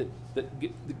dad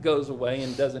that goes away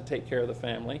and doesn't take care of the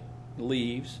family,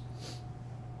 leaves,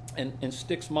 and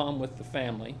sticks mom with the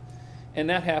family. And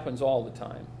that happens all the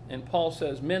time. And Paul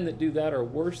says men that do that are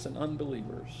worse than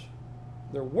unbelievers.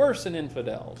 They're worse than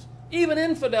infidels. Even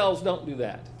infidels don't do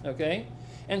that, okay?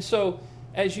 And so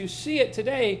as you see it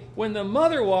today, when the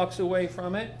mother walks away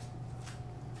from it,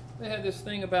 they had this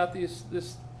thing about these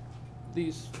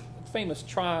famous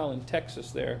trial in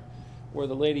Texas there where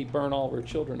the lady burned all of her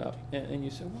children up. And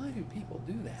you say, why do people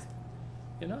do that?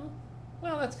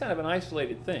 Well, that's kind of an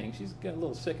isolated thing. She's got a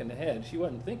little sick in the head. She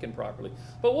wasn't thinking properly.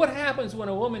 But what happens when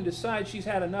a woman decides she's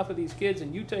had enough of these kids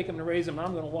and you take them to raise them and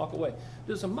I'm going to walk away?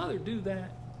 Does a mother do that?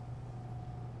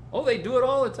 Oh, they do it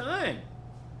all the time.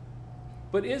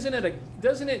 But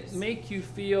doesn't it make you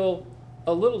feel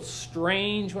a little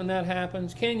strange when that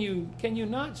happens? Can you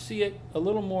not see it a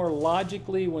little more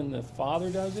logically when the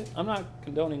father does it? I'm not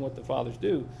condoning what the fathers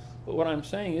do, but what I'm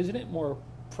saying, isn't it more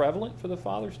prevalent for the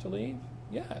fathers to leave?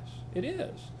 Yes, it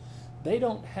is. They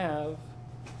don't have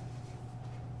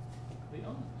the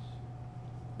onus.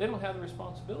 They don't have the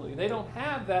responsibility. They don't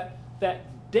have that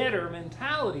debtor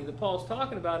mentality that Paul's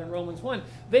talking about in Romans 1.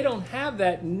 They don't have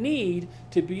that need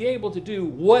to be able to do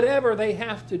whatever they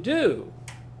have to do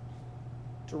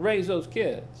to raise those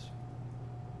kids.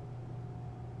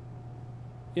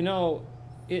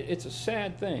 It's a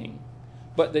sad thing,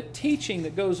 but the teaching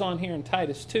that goes on here in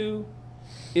Titus 2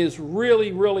 is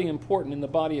really, really important in the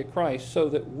body of Christ so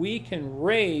that we can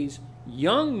raise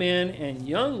young men and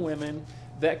young women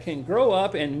that can grow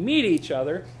up and meet each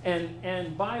other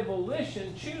and by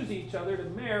volition choose each other to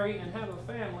marry and have a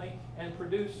family and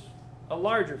produce a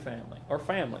larger family or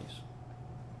families.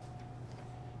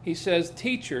 He says,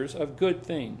 teachers of good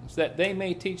things, that they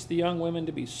may teach the young women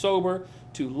to be sober,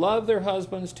 to love their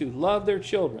husbands, to love their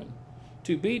children,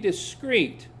 to be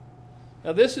discreet.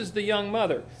 Now this is the young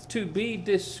mother. To be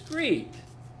discreet,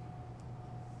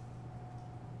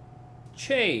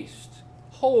 chaste,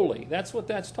 holy. That's what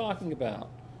that's talking about.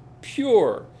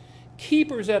 Pure.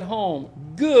 Keepers at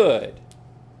home. Good.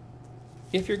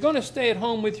 If you're going to stay at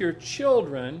home with your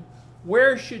children,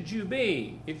 where should you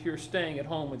be if you're staying at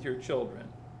home with your children?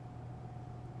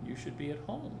 You should be at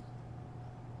home.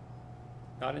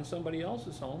 Not in somebody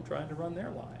else's home trying to run their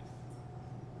life.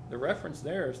 The reference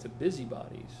there is to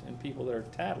busybodies and people that are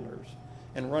tattlers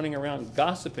and running around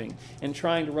gossiping and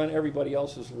trying to run everybody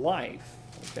else's life,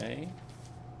 okay?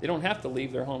 They don't have to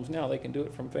leave their homes now. They can do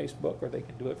it from Facebook, or they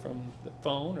can do it from the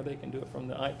phone, or they can do it from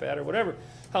the iPad or whatever.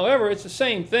 However, it's the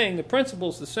same thing. The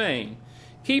principle's the same.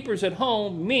 Keepers at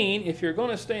home mean if you're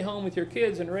going to stay home with your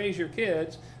kids and raise your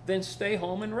kids, then stay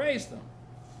home and raise them.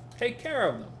 Take care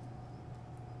of them.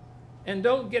 And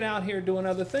don't get out here doing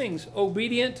other things.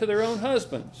 Obedient to their own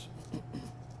husbands.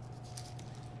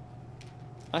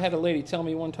 I had a lady tell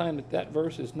me one time that that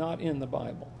verse is not in the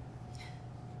Bible.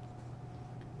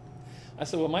 I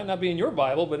said, well, it might not be in your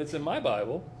Bible, but it's in my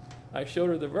Bible. I showed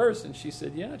her the verse, and she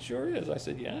said, yeah, it sure is. I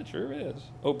said, yeah, it sure is.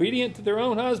 Obedient to their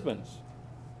own husbands.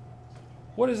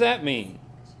 What does that mean?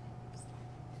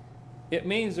 It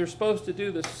means they're supposed to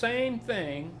do the same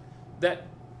thing that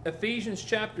Ephesians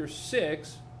chapter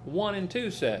 6, 1 and 2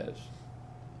 says.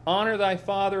 Honor thy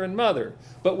father and mother.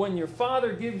 But when your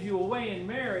father gives you away in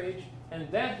marriage, and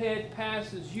that head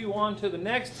passes you on to the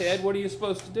next head, what are you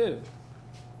supposed to do?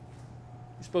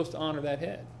 You're supposed to honor that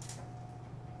head.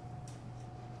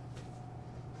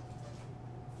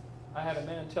 I had a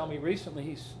man tell me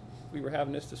recently, we were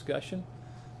having this discussion,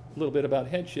 a little bit about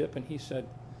headship, and he said,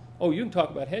 oh, you can talk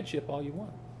about headship all you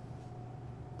want.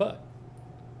 But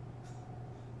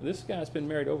this guy's been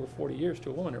married over 40 years to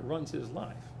a woman that runs his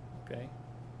life, okay?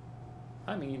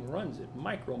 I mean, runs it,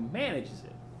 micromanages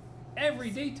it, every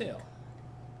detail.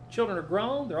 Children are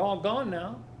grown, they're all gone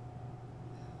now.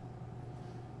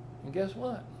 And guess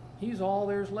what? He's all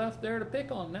there's left there to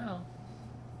pick on now.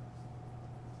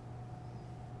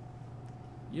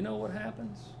 You know what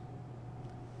happens?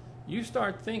 You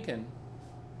start thinking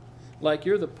like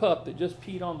you're the pup that just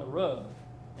peed on the rug,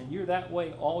 and you're that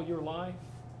way all your life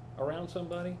around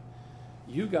somebody.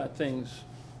 You got things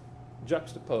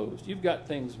juxtaposed. You've got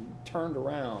things turned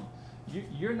around.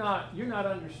 You're not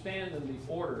understanding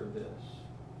the order of this.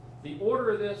 The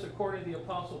order of this, according to the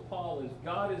Apostle Paul, is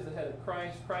God is the head of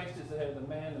Christ, Christ is the head of the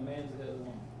man's the head of the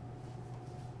woman.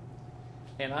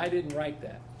 And I didn't write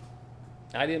that.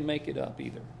 I didn't make it up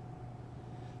either.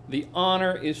 The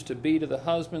honor is to be to the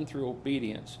husband through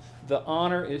obedience. The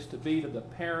honor is to be to the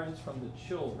parents from the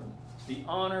children. The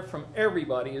honor from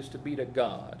everybody is to be to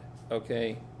God.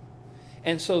 Okay?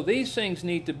 And so these things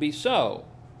need to be so.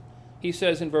 He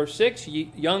says in verse 6,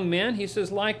 young men, he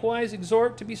says, likewise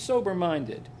exhort to be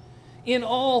sober-minded, in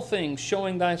all things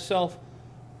showing thyself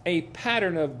a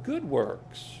pattern of good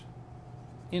works,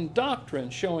 in doctrine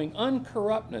showing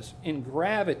uncorruptness, in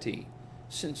gravity,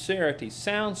 sincerity,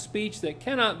 sound speech that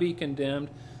cannot be condemned,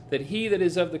 that he that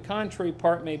is of the contrary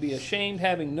part may be ashamed,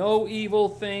 having no evil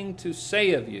thing to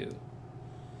say of you.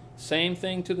 Same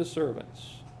thing to the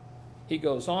servants. He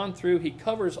goes on through, he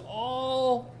covers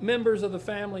all members of the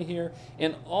family here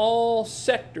in all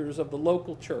sectors of the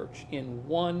local church in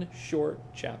one short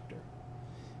chapter.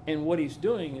 And what he's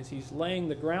doing is he's laying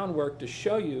the groundwork to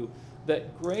show you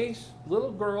that grace,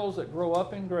 little girls that grow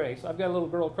up in grace, I've got a little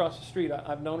girl across the street,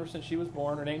 I've known her since she was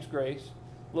born, her name's Grace,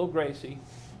 little Gracie,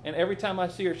 and every time I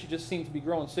see her, she just seems to be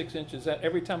growing 6 inches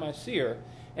every time I see her.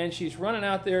 And she's running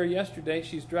out there yesterday.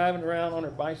 She's driving around on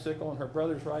her bicycle, and her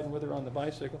brother's riding with her on the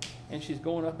bicycle. And she's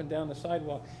going up and down the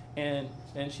sidewalk. And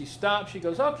she stops. She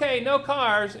goes, okay, no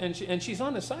cars. And she's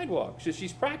on the sidewalk.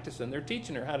 She's practicing. They're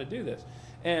teaching her how to do this.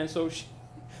 And so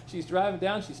she's driving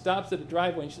down. She stops at the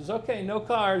driveway, and she says, okay, no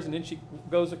cars. And then she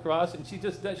goes across, and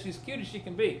she's cute as she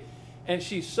can be. And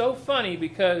she's so funny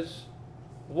because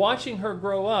watching her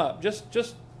grow up,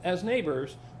 just as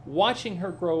neighbors, watching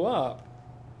her grow up,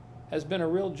 has been a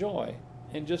real joy,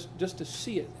 and just to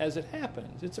see it as it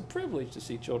happens. It's a privilege to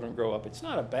see children grow up. It's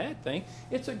not a bad thing.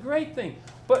 It's a great thing.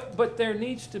 But there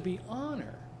needs to be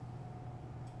honor.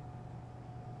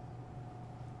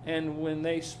 And when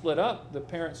they split up, the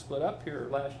parents split up here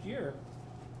last year,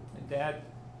 and Dad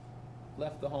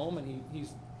left the home, and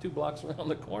he's 2 blocks around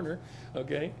the corner,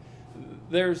 okay?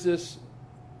 There's this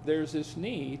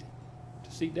need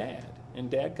to see Dad.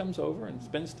 And Dad comes over and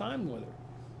spends time with her.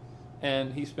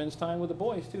 And he spends time with the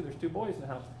boys too. There's 2 boys in the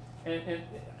house. And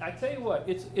I tell you what,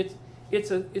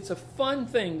 it's a fun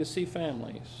thing to see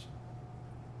families.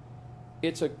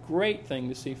 It's a great thing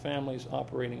to see families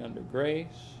operating under grace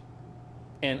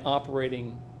and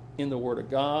operating in the Word of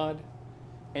God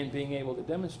and being able to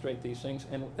demonstrate these things.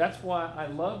 And that's why I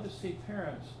love to see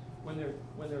parents when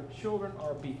their children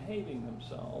are behaving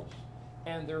themselves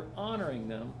and they're honoring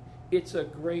them. It's a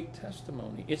great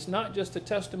testimony. It's not just a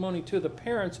testimony to the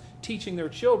parents teaching their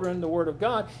children the Word of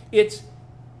God. It's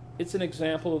an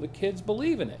example of the kids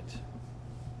believing it.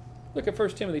 Look at 1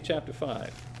 Timothy chapter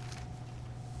 5.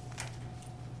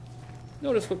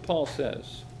 Notice what Paul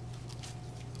says.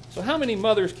 So how many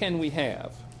mothers can we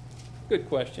have? Good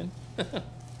question.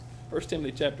 1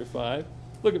 Timothy chapter 5.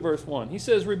 Look at verse 1. He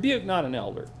says, rebuke not an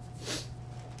elder.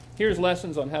 Here's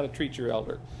lessons on how to treat your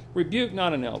elder. Rebuke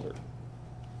not an elder,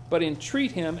 but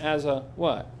entreat him as a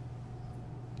what?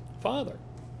 Father.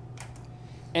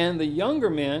 and the younger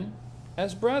men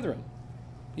as brethren.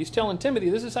 He's telling Timothy,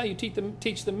 this is how you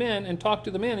teach the men and talk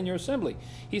to the men in your assembly.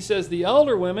 He says the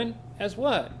elder women as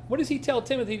what? What does he tell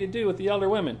Timothy to do with the elder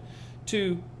women?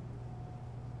 To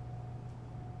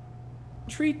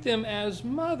treat them as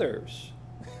mothers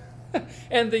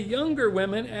and the younger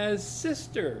women as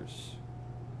sisters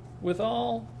with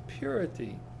all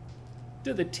purity.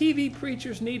 Do the TV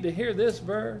preachers need to hear this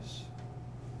verse?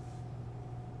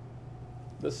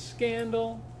 The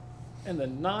scandal and the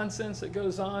nonsense that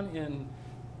goes on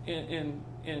in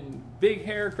big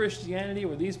hair Christianity,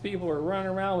 where these people are running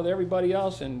around with everybody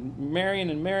else and marrying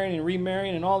and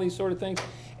remarrying and all these sort of things.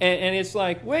 And it's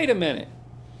like, wait a minute.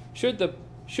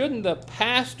 Shouldn't the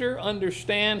pastor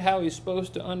understand how he's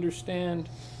supposed to understand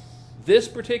this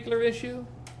particular issue?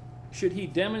 Should he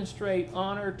demonstrate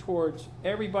honor towards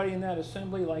everybody in that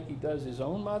assembly like he does his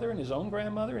own mother and his own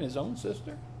grandmother and his own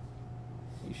sister?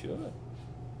 He should.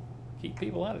 Keep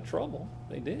people out of trouble.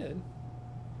 They did.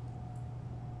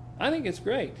 I think it's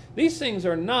great. These things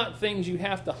are not things you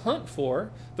have to hunt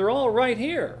for. They're all right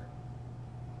here.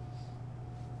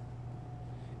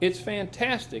 It's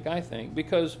fantastic, I think,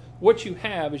 because what you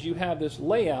have is you have this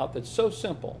layout that's so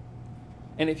simple.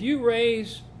 And if you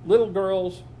raise little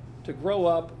girls to grow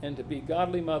up and to be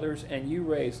godly mothers, and you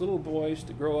raise little boys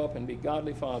to grow up and be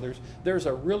godly fathers, there's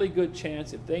a really good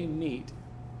chance if they meet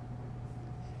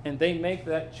and they make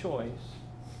that choice,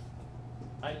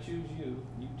 I choose you,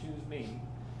 you choose me,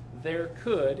 there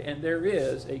could and there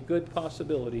is a good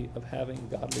possibility of having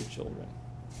godly children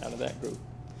out of that group.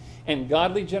 And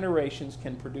godly generations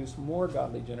can produce more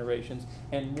godly generations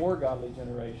and more godly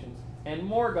generations and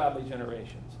more godly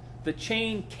generations. The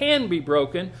chain can be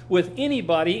broken with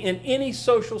anybody in any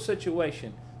social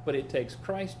situation, but it takes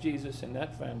Christ Jesus and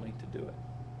that family to do it.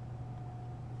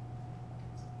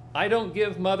 I don't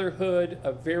give motherhood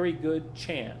a very good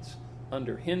chance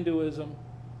under Hinduism,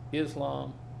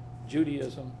 Islam,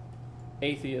 Judaism,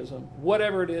 atheism,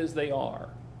 whatever it is they are.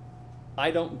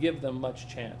 I don't give them much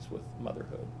chance with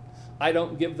motherhood. I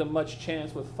don't give them much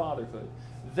chance with fatherhood.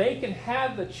 They can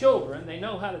have the children, they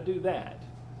know how to do that,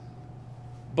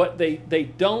 but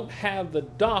they don't have the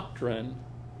doctrine,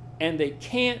 and they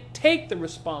can't take the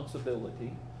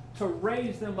responsibility to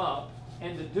raise them up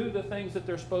and to do the things that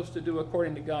they're supposed to do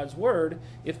according to God's Word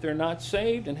if they're not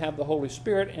saved and have the Holy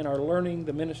Spirit and are learning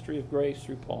the ministry of grace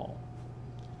through Paul.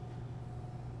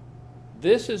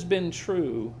 This has been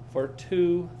true for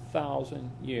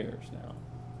 2,000 years now.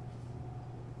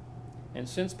 And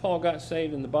since Paul got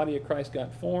saved and the body of Christ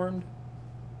got formed,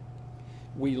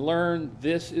 we learn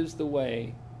this is the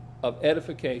way of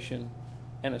edification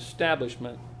and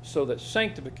establishment so that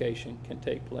sanctification can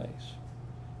take place.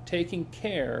 Taking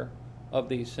care of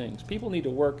these things. People need to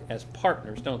work as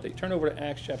partners, don't they? Turn over to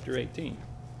Acts chapter 18.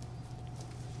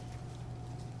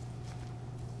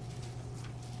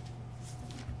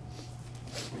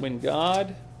 When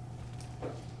God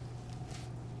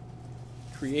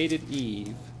created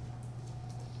Eve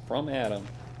from Adam,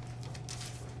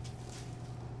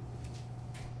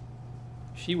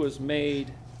 she was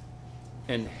made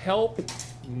and help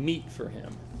meet for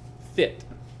him, fit.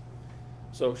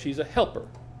 So she's a helper,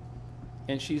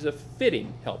 and she's a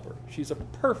fitting helper. She's a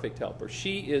perfect helper.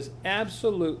 She is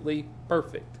absolutely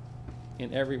perfect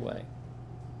in every way.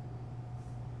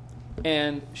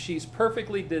 And she's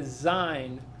perfectly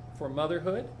designed for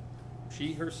motherhood.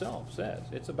 She herself says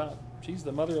she's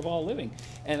the mother of all living.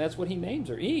 And that's what he names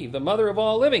her, Eve, the mother of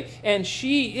all living. And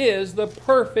she is the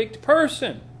perfect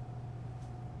person.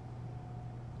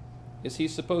 Is he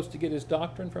supposed to get his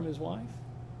doctrine from his wife?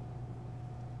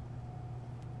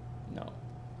 No.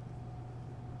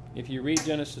 If you read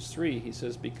Genesis 3, he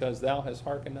says, because thou hast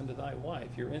hearkened unto thy wife,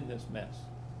 you're in this mess.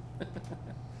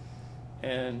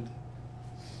 And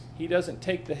he doesn't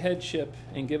take the headship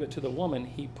and give it to the woman.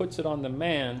 He puts it on the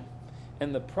man.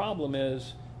 And the problem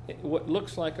is, what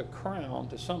looks like a crown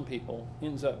to some people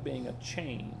ends up being a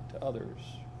chain to others.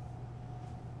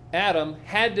 Adam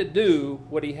had to do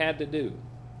what he had to do.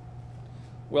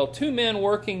 Well, two men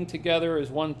working together is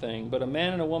one thing, but a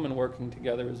man and a woman working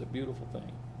together is a beautiful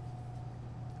thing.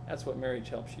 That's what marriage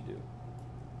helps you do.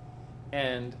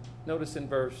 And notice in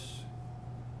verse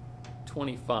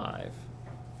 25,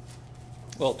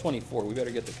 well, 24, we better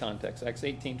get the context. Acts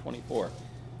 18:24.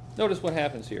 Notice what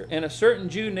happens here. And a certain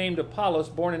Jew named Apollos,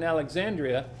 born in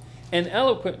Alexandria, an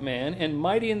eloquent man and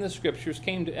mighty in the Scriptures,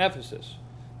 came to Ephesus.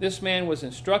 This man was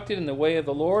instructed in the way of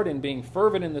the Lord, and being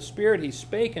fervent in the Spirit, he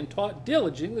spake and taught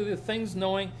diligently the things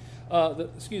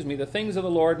the things of the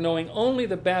Lord, knowing only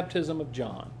the baptism of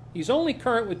John. He's only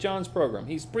current with John's program.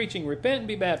 He's preaching, repent and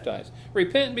be baptized.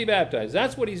 Repent and be baptized.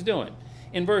 That's what he's doing.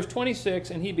 In verse 26,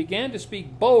 and he began to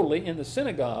speak boldly in the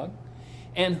synagogue,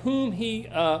 and whom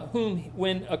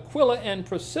when Aquila and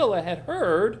Priscilla had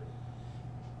heard,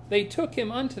 they took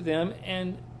him unto them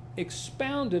and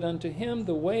expounded unto him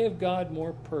the way of God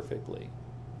more perfectly.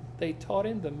 They taught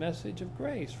him the message of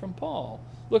grace from Paul.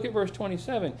 Look at verse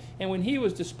 27. And when he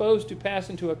was disposed to pass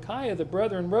into Achaia, the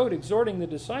brethren wrote, exhorting the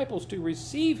disciples to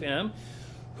receive him,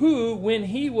 who, when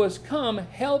he was come,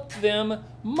 helped them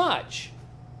much.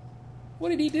 What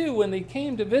did he do when they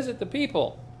came to visit the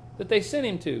people that they sent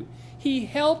him to? He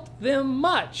helped them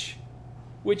much,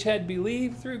 which had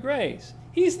believed through grace.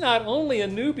 He's not only a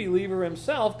new believer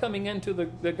himself coming into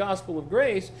the gospel of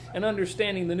grace and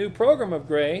understanding the new program of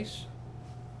grace,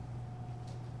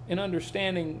 and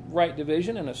understanding right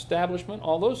division and establishment,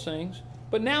 all those things,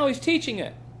 but now he's teaching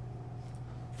it.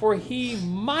 For he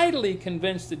mightily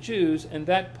convinced the Jews, and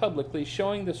that publicly,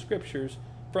 showing the scriptures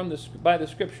by the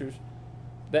scriptures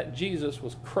that Jesus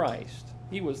was Christ.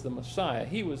 He was the Messiah.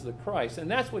 He was the Christ. And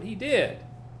that's what he did.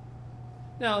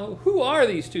 Now, who are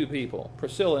these two people,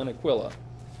 Priscilla and Aquila?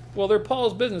 Well, they're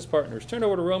Paul's business partners. Turn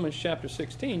over to Romans chapter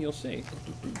 16, you'll see.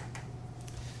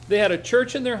 They had a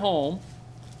church in their home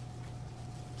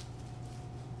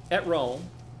at Rome.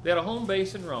 They had a home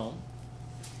base in Rome.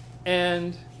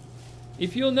 And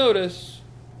if you'll notice,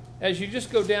 as you just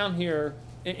go down here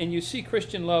and you see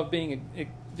Christian love being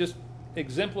just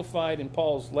exemplified in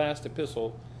Paul's last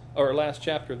epistle, or last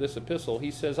chapter of this epistle, he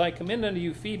says, I commend unto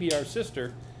you Phoebe, our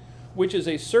sister, which is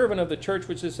a servant of the church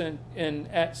which is at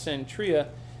Cenchrea.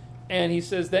 And he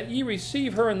says, that ye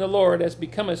receive her in the Lord as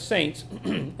becometh saints,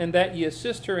 and that ye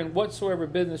assist her in whatsoever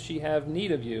business she have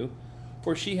need of you,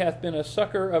 for she hath been a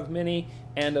succor of many,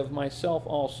 and of myself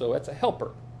also. That's a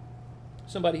helper.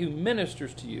 Somebody who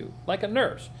ministers to you, like a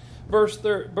nurse. Verse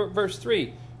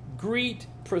 3, greet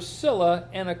Priscilla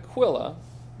and Aquila,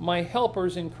 my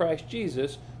helpers in Christ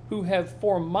Jesus, who have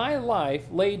for my life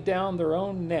laid down their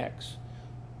own necks,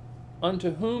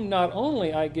 unto whom not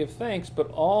only I give thanks,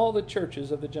 but all the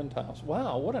churches of the Gentiles.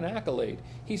 Wow, what an accolade.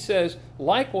 He says,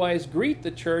 likewise greet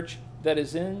the church that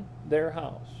is in their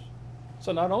house.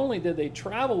 So not only did they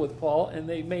travel with Paul and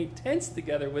they made tents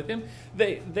together with him,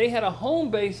 they had a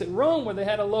home base at Rome where they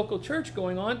had a local church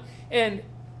going on, and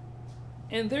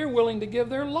they're willing to give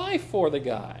their life for the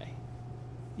guy.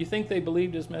 You think they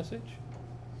believed his message?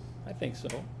 I think so.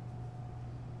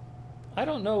 I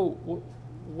don't know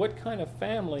what kind of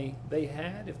family they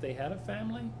had, if they had a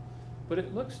family, but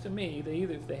it looks to me they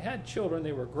either, if they had children,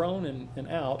 they were grown and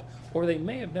out, or they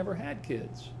may have never had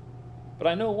kids. But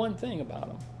I know one thing about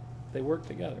them. They work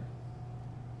together.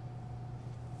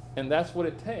 And that's what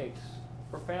it takes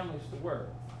for families to work.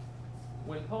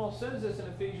 When Paul says this in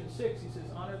Ephesians 6, he says,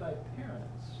 honor thy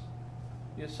parents.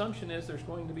 The assumption is there's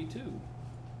going to be two.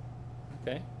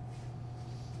 Okay?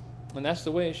 And that's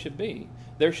the way it should be.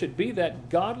 There should be that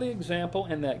godly example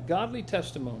and that godly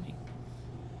testimony.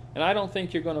 And I don't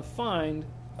think you're going to find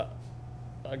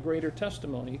a greater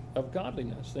testimony of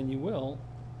godliness than you will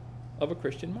of a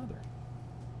Christian mother.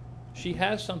 She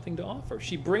has something to offer.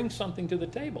 She brings something to the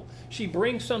table. She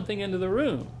brings something into the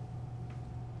room.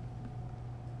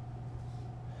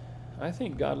 I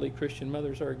think godly Christian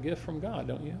mothers are a gift from God,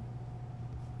 don't you?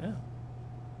 Yeah.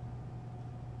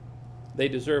 They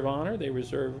deserve honor. They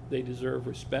deserve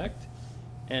respect.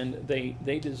 And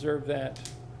they deserve that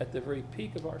at the very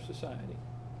peak of our society.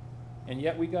 And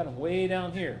yet we got them way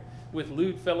down here with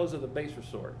lewd fellows of the baser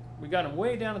sort. We got them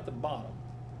way down at the bottom.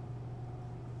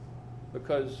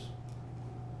 Because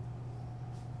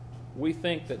we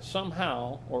think that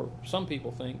somehow, or some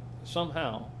people think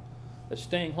somehow, that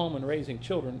staying home and raising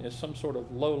children is some sort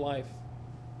of low-life,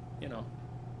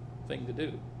 thing to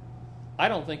do. I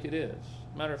don't think it is.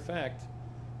 Matter of fact,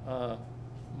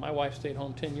 my wife stayed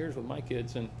home 10 years with my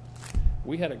kids, and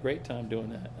we had a great time doing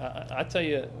that. I tell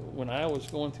you, when I was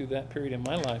going through that period in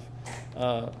my life,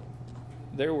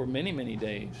 there were many, many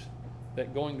days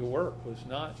that going to work was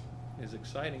not as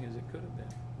exciting as it could have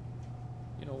been.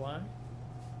 You know why?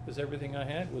 Because everything I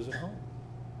had was at home.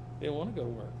 They didn't want to go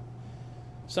to work.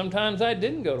 Sometimes I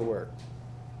didn't go to work.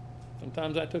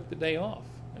 Sometimes I took the day off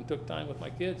and took time with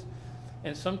my kids.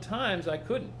 And sometimes I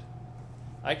couldn't.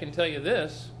 I can tell you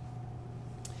this,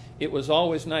 it was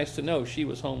always nice to know she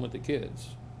was home with the kids.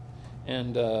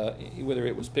 And whether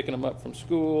it was picking them up from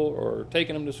school or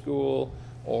taking them to school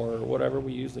or whatever,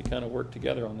 we usually kind of work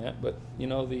together on that. But,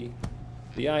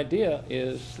 the idea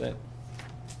is that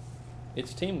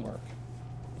it's teamwork.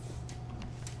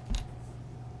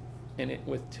 And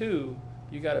with two,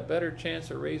 you got a better chance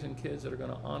of raising kids that are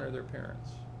going to honor their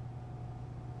parents.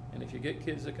 And if you get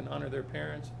kids that can honor their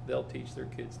parents, they'll teach their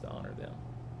kids to honor them.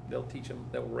 They'll teach them,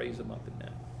 they'll raise them up in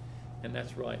that. And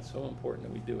that's right, so important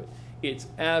that we do it. It's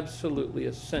absolutely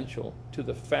essential to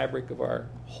the fabric of our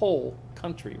whole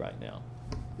country right now.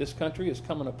 This country is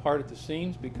coming apart at the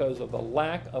seams because of the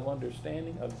lack of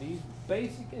understanding of these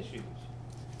basic issues.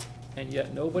 And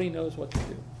yet nobody knows what to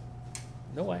do.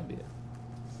 No idea.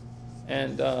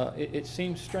 And it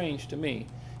seems strange to me.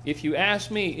 If you ask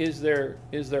me, is there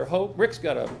hope? Rick's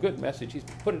got a good message. He's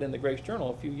put it in the Grace Journal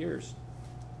a few years,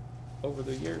 over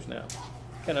the years now.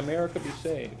 Can America be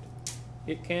saved?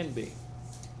 It can be.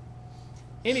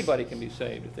 Anybody can be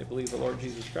saved if they believe the Lord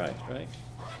Jesus Christ, right?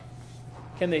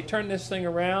 Can they turn this thing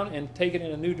around and take it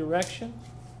in a new direction?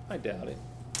 I doubt it.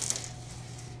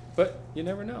 But you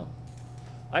never know.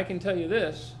 I can tell you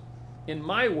this, in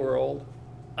my world,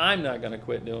 I'm not going to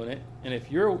quit doing it. And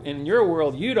if in your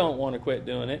world you don't want to quit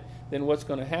doing it, then what's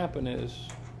going to happen is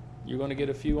you're going to get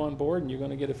a few on board, and you're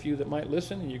going to get a few that might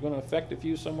listen, and you're going to affect a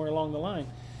few somewhere along the line.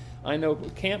 I know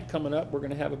camp coming up, we're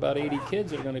going to have about 80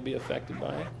 kids that are going to be affected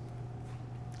by it.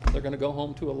 They're going to go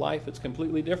home to a life that's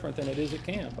completely different than it is at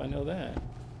camp. I know that.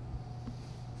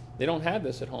 They don't have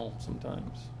this at home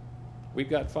sometimes. We've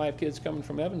got 5 kids coming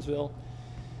from Evansville,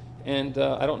 and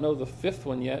I don't know the 5th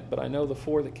one yet, but I know the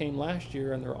 4 that came last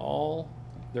year, and they're all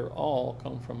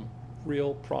come from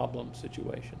real problem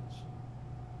situations.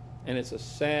 And it's a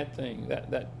sad thing.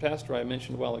 That pastor I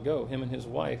mentioned a while ago, him and his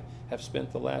wife have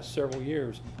spent the last several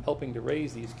years helping to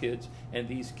raise these kids, and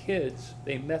these kids,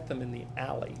 they met them in the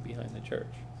alley behind the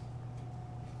church.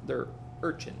 They're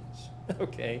urchins,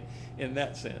 okay, in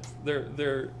that sense.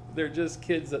 They're just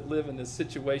kids that live in this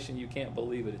situation. You can't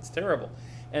believe it. It's terrible.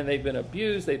 And they've been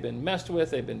abused, they've been messed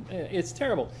with, it's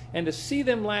terrible. And to see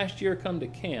them last year come to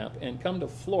camp and come to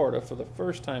Florida for the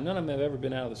first time, none of them have ever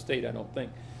been out of the state, I don't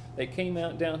think. They came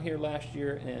out down here last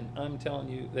year, and I'm telling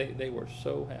you, they were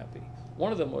so happy.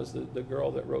 One of them was the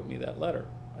girl that wrote me that letter.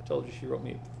 I told you she wrote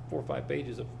me 4 or 5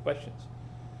 pages of questions.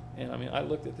 And I mean, I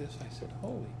looked at this, I said,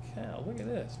 holy cow, look at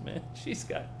this, man. She's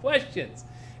got questions.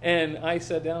 And I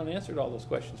sat down and answered all those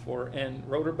questions for her and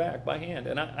wrote her back by hand.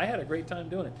 And I had a great time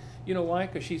doing it. You know why?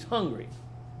 Because she's hungry.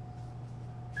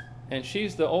 And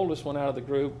she's the oldest one out of the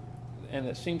group, and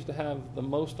it seems to have the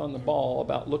most on the ball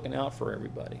about looking out for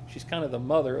everybody. She's kind of the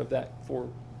mother of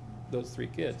those 3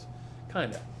 kids.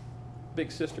 Kind of.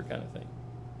 Big sister kind of thing.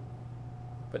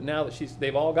 But now that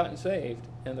they've all gotten saved,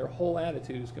 and their whole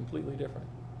attitude is completely different.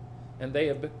 And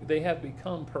they have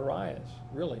become pariahs,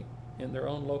 really, in their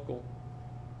own local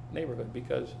neighborhood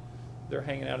because they're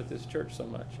hanging out at this church so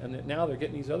much. And now they're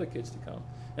getting these other kids to come.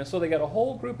 And so they got a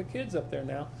whole group of kids up there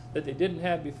now that they didn't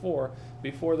have before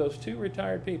those 2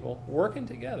 retired people working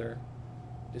together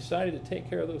decided to take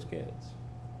care of those kids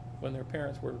when their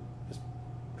parents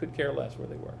could care less where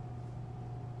they were.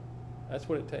 That's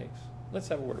what it takes. Let's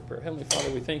have a word of prayer. Heavenly Father,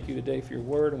 we thank you today for your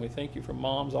word, and we thank you for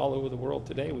moms all over the world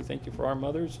today. We thank you for our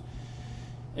mothers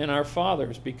and our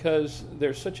fathers, because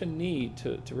there's such a need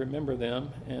to remember them.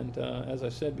 And as I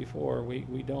said before,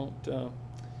 we don't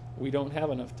have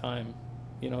enough time,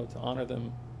 to honor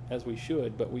them as we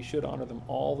should, but we should honor them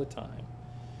all the time,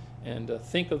 and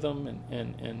think of them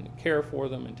and care for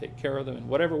them and take care of them in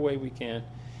whatever way we can,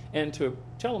 and to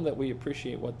tell them that we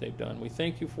appreciate what they've done. We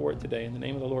thank you for it today. In the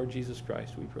name of the Lord Jesus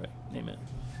Christ, we pray. Amen.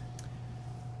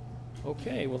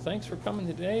 Okay, well, thanks for coming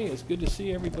today. It's good to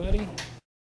see everybody.